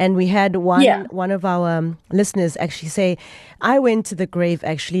 and we had one of our listeners actually say, I went to the grave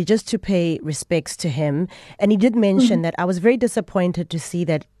actually just to pay respects to him. And he did mention that I was very disappointed to see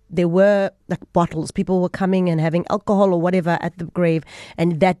that there were like bottles. People were coming and having alcohol or whatever at the grave,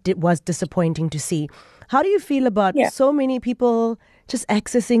 and that was disappointing to see. How do you feel about so many people just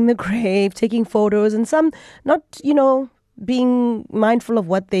accessing the grave, taking photos, and some not, being mindful of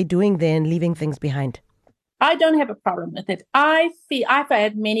what they're doing there and leaving things behind? I don't have a problem with it. I've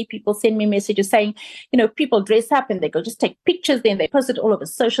had many people send me messages saying, people dress up and they go just take pictures, then they post it all over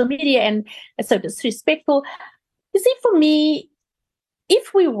social media, and it's so disrespectful. You see, for me,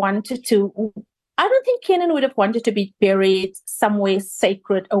 if we wanted to, I don't think Kenan would have wanted to be buried somewhere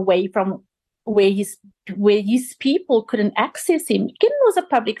sacred away from where his people couldn't access him. Kenan was a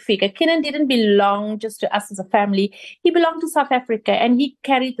public figure. Kenan didn't belong just to us as a family. He belonged to South Africa and he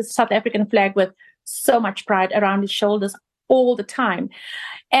carried the South African flag with so much pride around his shoulders all the time.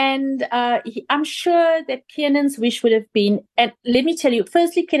 And I'm sure that Kenan's wish would have been, and let me tell you,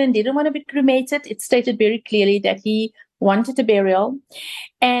 firstly, Kenan didn't want to be cremated. It stated very clearly that he wanted a burial.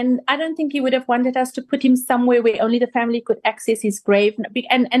 And I don't think he would have wanted us to put him somewhere where only the family could access his grave.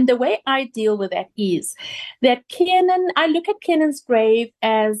 And the way I deal with that is that I look at Kienan's grave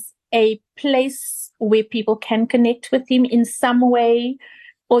as a place where people can connect with him in some way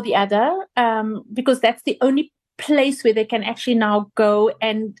or the other, because that's the only place where they can actually now go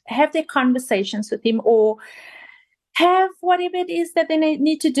and have their conversations with him or have whatever it is that they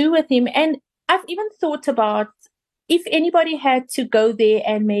need to do with him. And I've even thought about if anybody had to go there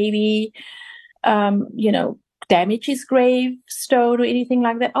and maybe, damage his gravestone or anything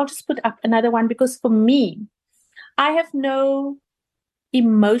like that, I'll just put up another one, because for me, I have no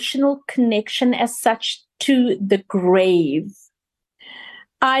emotional connection as such to the grave.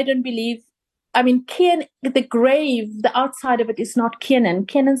 I don't believe, the grave, the outside of it is not Kienan.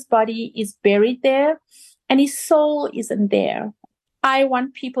 Kienan's body is buried there and his soul isn't there. I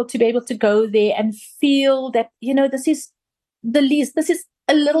want people to be able to go there and feel that, this is the least, this is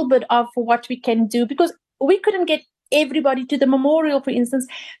a little bit of what we can do, because we couldn't get everybody to the memorial, for instance.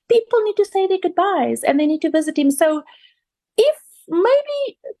 People need to say their goodbyes and they need to visit him. So if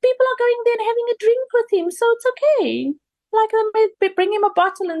maybe people are going there and having a drink with him, so it's okay. Like, they bring him a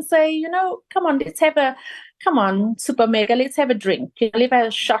bottle and say, come on, Super Mega, let's have a drink. Let's have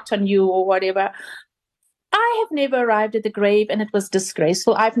a shot on you or whatever. I have never arrived at the grave and it was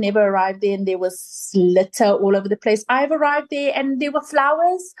disgraceful. I've never arrived there and there was litter all over the place. I've arrived there and there were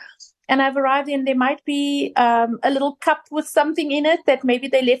flowers, and I've arrived there and there might be a little cup with something in it that maybe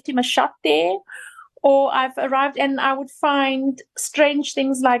they left him a shot there. Or I've arrived and I would find strange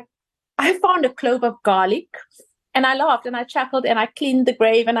things, like I found a clove of garlic, and I laughed and I chuckled and I cleaned the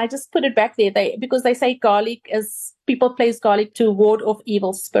grave and I just put it back there. Because they say people place garlic to ward off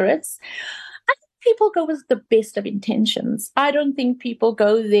evil spirits. People go with the best of intentions. I don't think people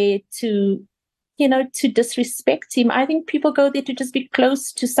go there to disrespect him. I think people go there to just be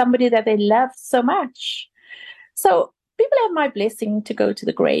close to somebody that they love so much. So people have my blessing to go to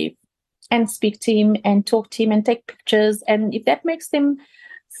the grave and speak to him and talk to him and take pictures. And if that makes them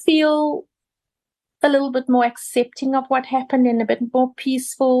feel a little bit more accepting of what happened and a bit more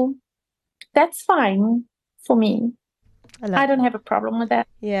peaceful, that's fine for me. I don't have a problem with that.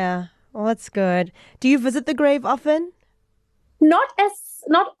 Yeah. Well, that's good. Do you visit the grave often? Not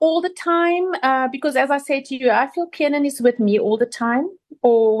all the time, because as I said to you, I feel Kienan is with me all the time,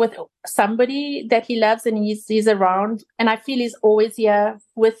 or with somebody that he loves and he's around, and I feel he's always here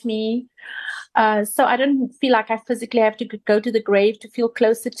with me. So I don't feel like I physically have to go to the grave to feel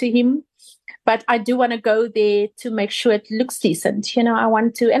closer to him. But I do want to go there to make sure it looks decent. I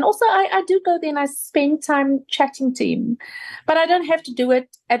want to. And also I do go there and I spend time chatting to him. But I don't have to do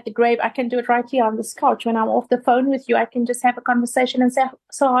it at the grave. I can do it right here on this couch. When I'm off the phone with you, I can just have a conversation and say,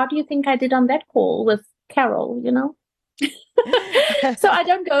 so how do you think I did on that call with Carol, So I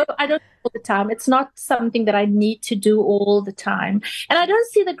don't go all the time. It's not something that I need to do all the time. And I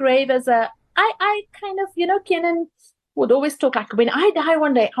don't see the grave as I kind of, Kienan would always talk like, when I die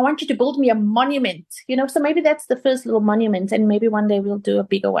one day, I want you to build me a monument, so maybe that's the first little monument, and maybe one day we'll do a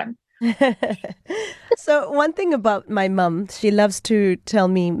bigger one. So one thing about my mum, she loves to tell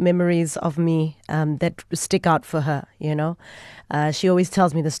me memories of me that stick out for her, She always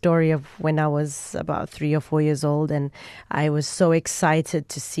tells me the story of when I was about 3 or 4 years old, and I was so excited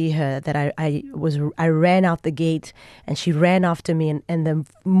to see her that I ran out the gate and she ran after me, and the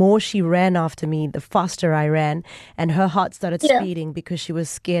more she ran after me, the faster I ran, and her heart started speeding because she was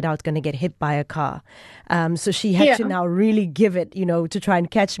scared I was going to get hit by a car. So she had to now really give it, to try and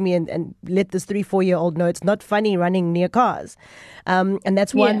catch me and let this 3-4-year-old know it's not funny running near cars. And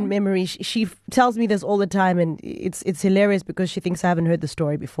that's one memory. She tells me this all the time, and it's hilarious because she thinks I haven't heard the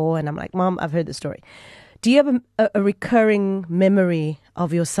story before. And I'm like, Mom, I've heard the story. Do you have a recurring memory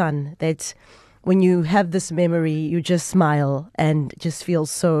of your son that when you have this memory, you just smile and just feel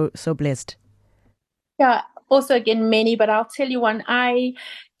so blessed? Yeah, also again, many, but I'll tell you one.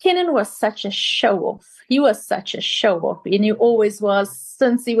 Kenan was such a show-off. He was such a show-off, and he always was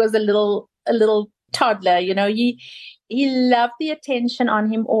since he was a little toddler. He loved the attention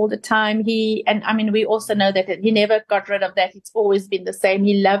on him all the time. We also know that he never got rid of that. It's always been the same.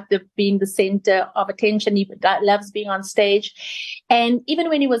 He loved being the center of attention. He loves being on stage. And even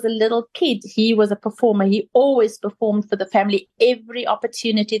when he was a little kid, he was a performer. He always performed for the family every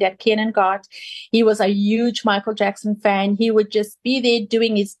opportunity that Kenan got. He was a huge Michael Jackson fan. He would just be there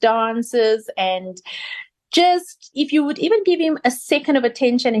doing his dances, and just if you would even give him a second of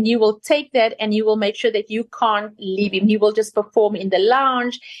attention, and he will take that and he will make sure that you can't leave him. He will just perform in the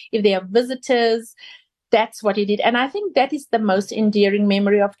lounge. If there are visitors, that's what he did. And I think that is the most endearing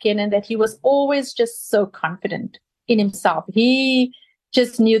memory of Kenan, that he was always just so confident in himself. He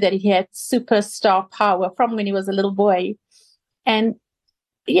just knew that he had superstar power from when he was a little boy. And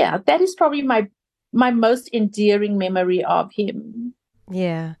yeah, that is probably my most endearing memory of him.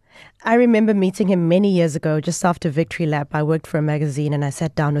 Yeah. I remember meeting him many years ago, just after Victory Lap. I worked for a magazine and I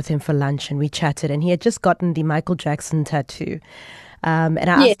sat down with him for lunch and we chatted, and he had just gotten the Michael Jackson tattoo. And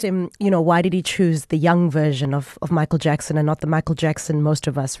I asked him, why did he choose the young version of Michael Jackson and not the Michael Jackson most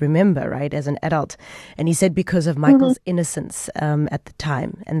of us remember, right, as an adult? And he said because of Michael's innocence at the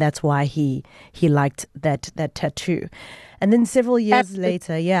time. And that's why he liked that tattoo. And then several years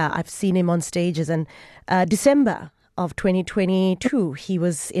later, I've seen him on stages. And December of 2022, he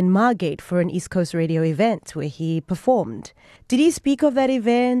was in Margate for an East Coast radio event where he performed. Did he speak of that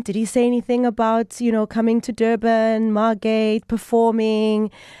event? Did he say anything about, coming to Durban, Margate, performing?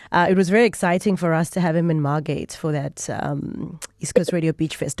 It was very exciting for us to have him in Margate for that East Coast Radio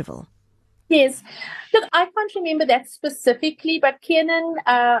Beach Festival. Yes. Look, I can't remember that specifically, but Kiernan,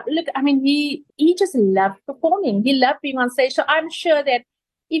 he just loved performing. He loved being on stage. So I'm sure that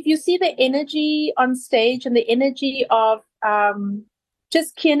if you see the energy on stage and the energy of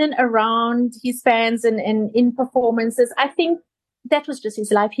just Kiernan around his fans and in performances, I think that was just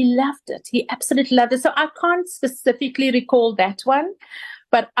his life. He loved it. He absolutely loved it. So I can't specifically recall that one,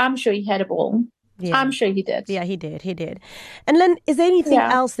 but I'm sure he had a ball. Yeah. I'm sure he did. Yeah, he did. And Lynn, is there anything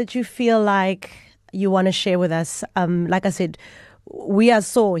else that you feel like you want to share with us? Like I said, we are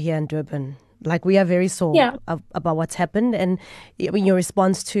sore here in Durban. Like, we are very sore about what's happened. And in your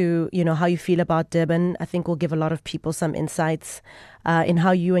response to, how you feel about Durban, I think will give a lot of people some insights in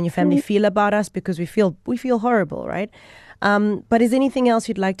how you and your family feel about us, because we feel horrible, right? But is there anything else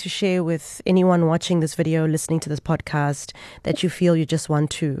you'd like to share with anyone watching this video, listening to this podcast, that you feel you just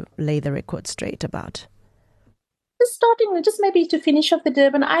want to lay the record straight about? Just maybe to finish off the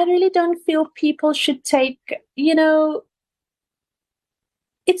Durban, I really don't feel people should take,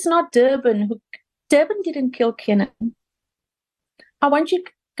 it's not Durban. Durban didn't kill Kiernan. I want you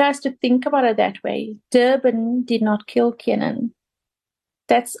guys to think about it that way. Durban did not kill Kiernan.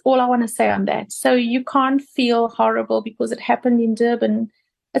 That's all I want to say on that. So you can't feel horrible because it happened in Durban.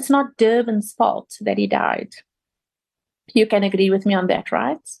 It's not Durban's fault that he died. You can agree with me on that,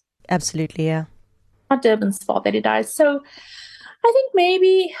 right? Absolutely, yeah. Not Durban's fault that he died. So I think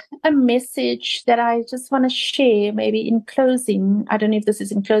maybe a message that I just want to share, maybe in closing, I don't know if this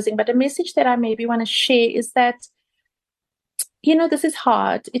is in closing, but a message that I maybe want to share is that, this is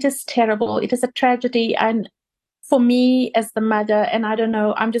hard. It is terrible. It is a tragedy. And for me as the mother, and I don't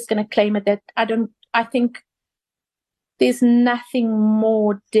know, I'm just going to claim it, that I think there's nothing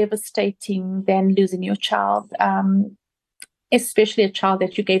more devastating than losing your child, especially a child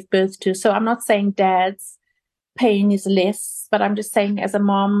that you gave birth to. So I'm not saying dad's pain is less, but I'm just saying as a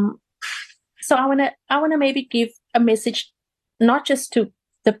mom. So I want to maybe give a message, not just to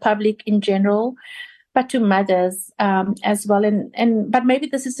the public in general, but to mothers as well. But maybe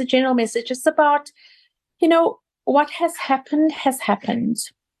this is a general message. It's about, what has happened has happened.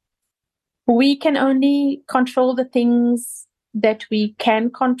 We can only control the things that we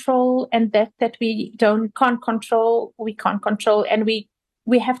can control, and that we can't control, we can't control, and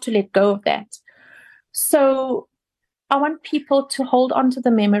we have to let go of that. So I want people to hold on to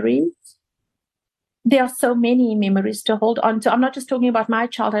the memories. There are so many memories to hold on to. I'm not just talking about my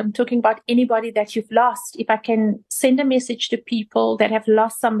child. I'm talking about anybody that you've lost. If I can send a message to people that have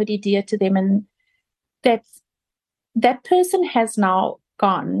lost somebody dear to them, and that person has now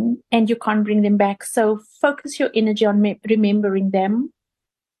gone and you can't bring them back. So focus your energy on remembering them,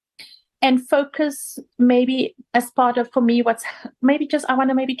 and focus maybe as part of, for me, I want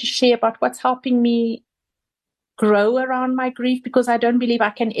to maybe just share about what's helping me grow around my grief, because I don't believe I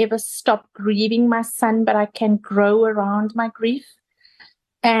can ever stop grieving my son, but I can grow around my grief.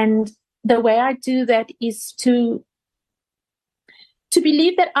 And the way I do that is to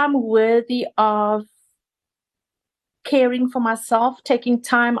believe that I'm worthy of caring for myself, taking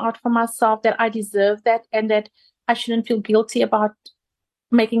time out for myself, that I deserve that, and that I shouldn't feel guilty about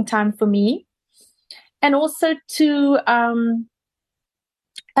making time for me. And also to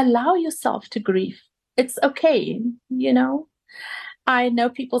allow yourself to grieve. It's okay, I know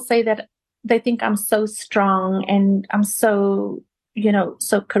people say that they think I'm so strong and I'm so,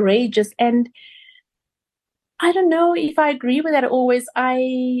 so courageous. And I don't know if I agree with that always.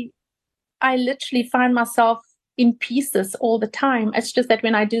 I literally find myself in pieces all the time. It's just that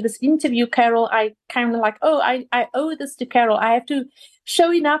when I do this interview, Carol, I kind of like, I owe this to Carol. I have to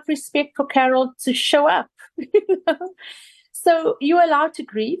show enough respect for Carol to show up. So you're allowed to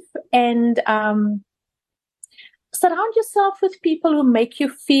grieve, and surround yourself with people who make you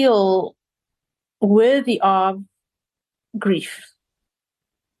feel worthy of grief,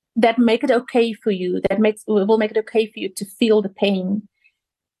 that make it okay for you, will make it okay for you to feel the pain.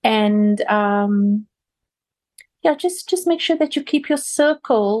 And just make sure that you keep your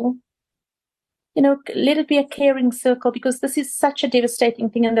circle, let it be a caring circle, because this is such a devastating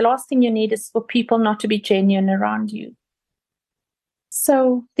thing. And the last thing you need is for people not to be genuine around you.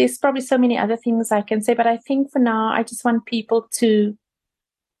 So there's probably so many other things I can say, but I think for now, I just want people to,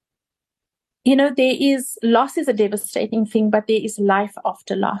 loss is a devastating thing, but there is life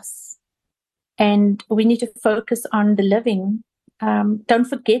after loss. And we need to focus on the living. Don't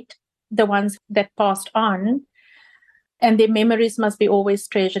forget the ones that passed on, and their memories must be always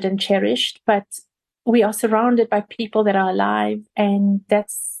treasured and cherished. But we are surrounded by people that are alive, and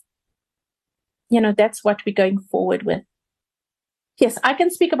that's what we're going forward with. Yes, I can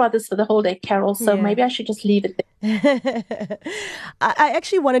speak about this for the whole day, Carol, so maybe I should just leave it there. I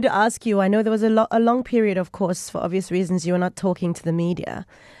actually wanted to ask you, I know there was a long period, of course, for obvious reasons, you were not talking to the media.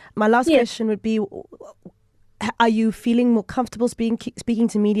 My last question would be, are you feeling more comfortable speaking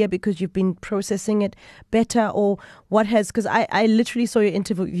to media because you've been processing it better, or what has, because I literally saw your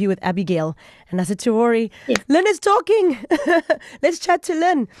interview with Abigail and I said to Rory, Lynn is talking. Let's chat to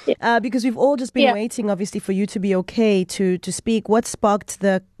Lynn. Because we've all just been waiting, obviously, for you to be okay to speak. What sparked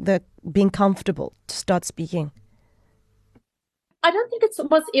the being comfortable to start speaking? I don't think it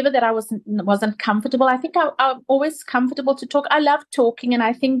was ever that I wasn't comfortable. I think I'm always comfortable to talk. I love talking, and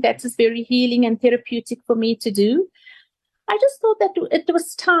I think that is very healing and therapeutic for me to do. I just thought that it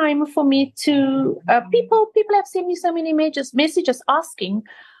was time for me to. People have sent me so many messages asking,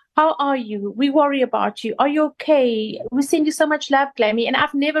 "How are you? We worry about you. Are you okay? We send you so much love, Glammy." And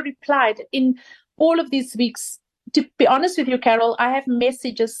I've never replied in all of these weeks. To be honest with you, Carol, I have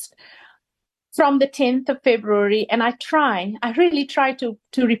messages from the 10th of February, and I really try to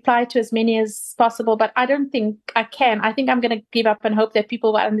reply to as many as possible, but I don't think I can. I think I'm going to give up and hope that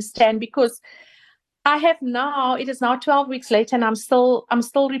people will understand, because it is now 12 weeks later, and I'm still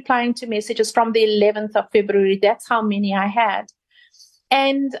replying to messages from the 11th of February. That's how many I had.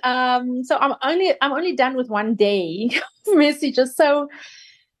 And so I'm only done with one day of messages. So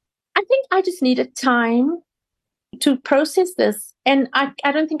I think I just needed time to process this, and I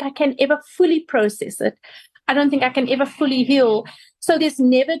don't think I can ever fully process it. I don't think I can ever fully heal. So there's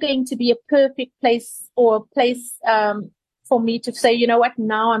never going to be a perfect place for me to say, you know what,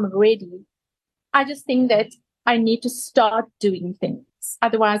 now I'm ready. I just think that I need to start doing things.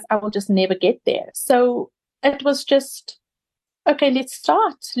 Otherwise, I will just never get there. So it was just, okay, let's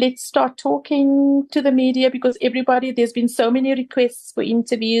start talking to the media, because there's been so many requests for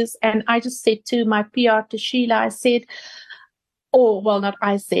interviews. And I just said to my PR, to Sheila,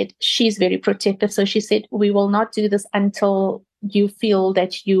 she's very protective. So she said, we will not do this until you feel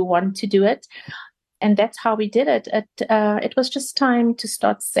that you want to do it. And that's how we did it. It was just time to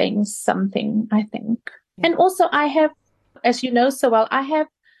start saying something, I think. Yeah. And also I have, as you know so well, I have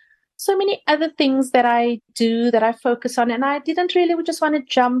so many other things that I do, that I focus on. And I didn't really just want to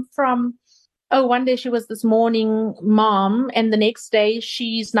jump from, one day she was this morning mom, and the next day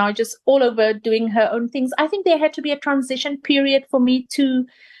she's now just all over doing her own things. I think there had to be a transition period for me to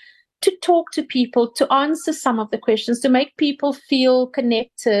talk to people, to answer some of the questions, to make people feel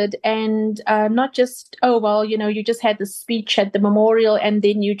connected, and not just, you just had the speech at the memorial and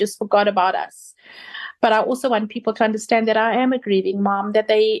then you just forgot about us. But I also want people to understand that I am a grieving mom, that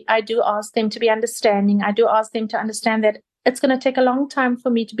I do ask them to be understanding. I do ask them to understand that it's going to take a long time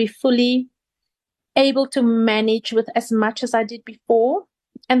for me to be fully able to manage with as much as I did before,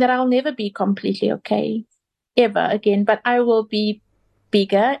 and that I'll never be completely okay ever again, but I will be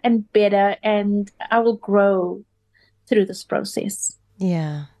bigger and better, and I will grow through this process.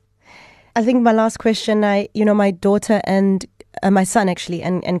 Yeah. I think my last question, my daughter and my son actually,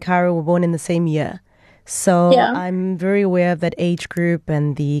 and Cara were born in the same year. So I'm very aware of that age group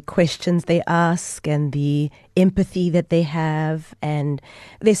and the questions they ask and the empathy that they have. And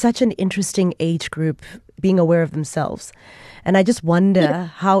they're such an interesting age group, being aware of themselves. And I just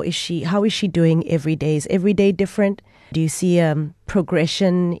wonder, how is she doing every day? Is every day different? Do you see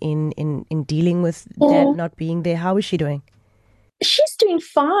progression in dealing with dad not being there? How is she doing? She's doing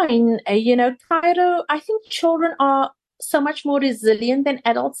fine. Cairo, I think children are so much more resilient than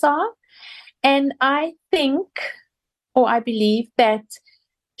adults are. And I think, or I believe, that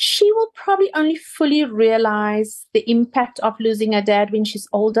she will probably only fully realize the impact of losing her dad when she's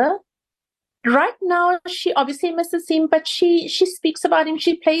older. Right now, she obviously misses him, but she speaks about him.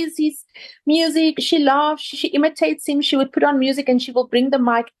 She plays his music. She laughs. She imitates him. She would put on music and she will bring the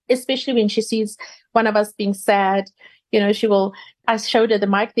mic, especially when she sees one of us being sad. I showed her the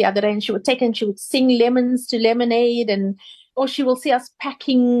mic the other day, and she would take it and she would sing lemons to lemonade, or she will see us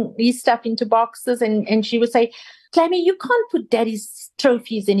packing his stuff into boxes, and she would say, Clammy, you can't put Daddy's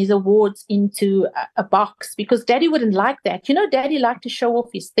trophies and his awards into a box because Daddy wouldn't like that. Daddy liked to show off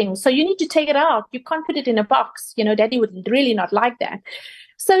his things. So you need to take it out. You can't put it in a box. Daddy would really not like that.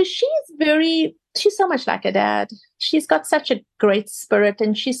 So she's so much like her dad. She's got such a great spirit,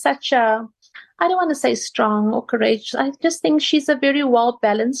 and she's such I don't want to say strong or courageous. I just think she's a very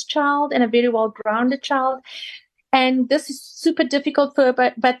well-balanced child and a very well-grounded child. And this is super difficult for her,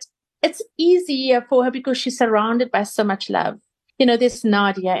 but it's easier for her because she's surrounded by so much love. There's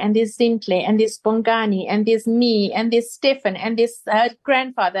Nadia, and there's Zintle, and there's Bongani, and there's me, and there's Stefan, and there's her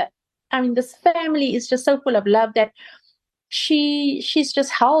grandfather. I mean, this family is just so full of love that she's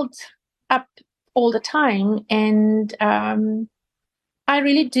just held up all the time. And I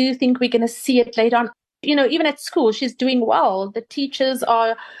really do think we're going to see it later on. Even at school, she's doing well. The teachers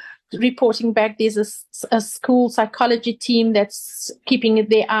are reporting back. There's a school psychology team that's keeping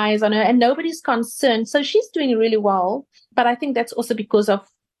their eyes on her, and nobody's concerned. So she's doing really well. But I think that's also because of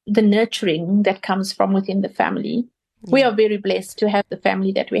the nurturing that comes from within the family. Yeah. We are very blessed to have the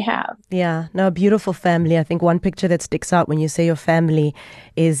family that we have. Yeah, no, a beautiful family. I think one picture that sticks out when you say your family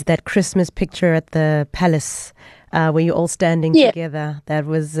is that Christmas picture at the palace where you're all standing together. That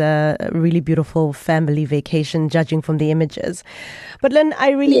was a really beautiful family vacation, judging from the images. But Lynn,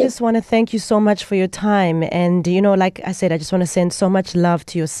 I really just want to thank you so much for your time. And, like I said, I just want to send so much love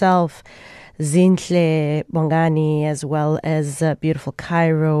to yourself, Zintle, Bongani, as well as beautiful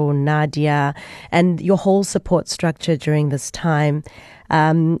Cairo, Nadia, and your whole support structure during this time.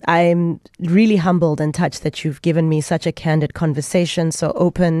 I'm really humbled and touched that you've given me such a candid conversation, so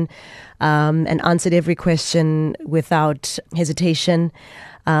open, and answered every question without hesitation.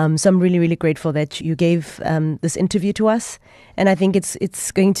 So I'm really, really grateful that you gave this interview to us. And I think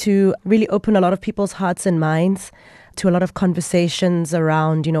it's going to really open a lot of people's hearts and minds to a lot of conversations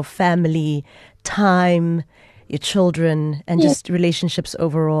around, family, time, your children, and just relationships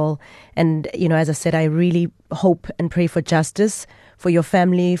overall. And, as I said, I really hope and pray for justice for your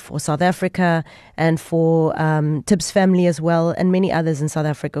family, for South Africa, and for Tibbs' family as well, and many others in South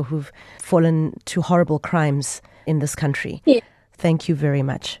Africa who've fallen to horrible crimes in this country. Yeah. Thank you very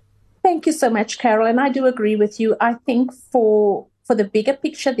much. Thank you so much, Carol. And I do agree with you. I think for the bigger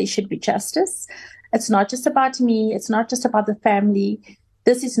picture, there should be justice. It's not just about me. It's not just about the family.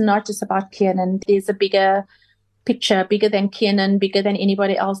 This is not just about Kiernan. There's a bigger picture, bigger than Kiernan, bigger than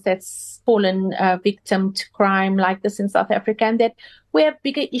anybody else that's fallen victim to crime like this in South Africa, and that we have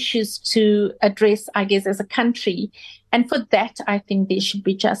bigger issues to address, I guess, as a country. And for that, I think there should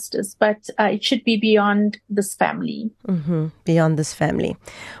be justice, but it should be beyond this family. Mm-hmm. Beyond this family.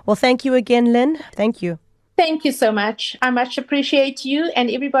 Well, thank you again, Lynn. Thank you. Thank you so much. I much appreciate you, and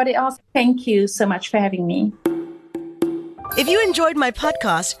everybody else. Thank you so much for having me. If you enjoyed my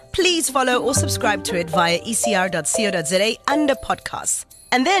podcast, please follow or subscribe to it via ecr.co.za under podcasts.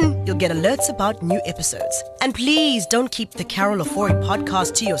 And then you'll get alerts about new episodes. And please don't keep the Carol Ofori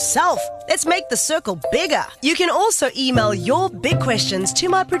podcast to yourself. Let's make the circle bigger. You can also email your big questions to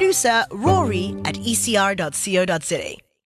my producer, Rory, at ecr.co.za.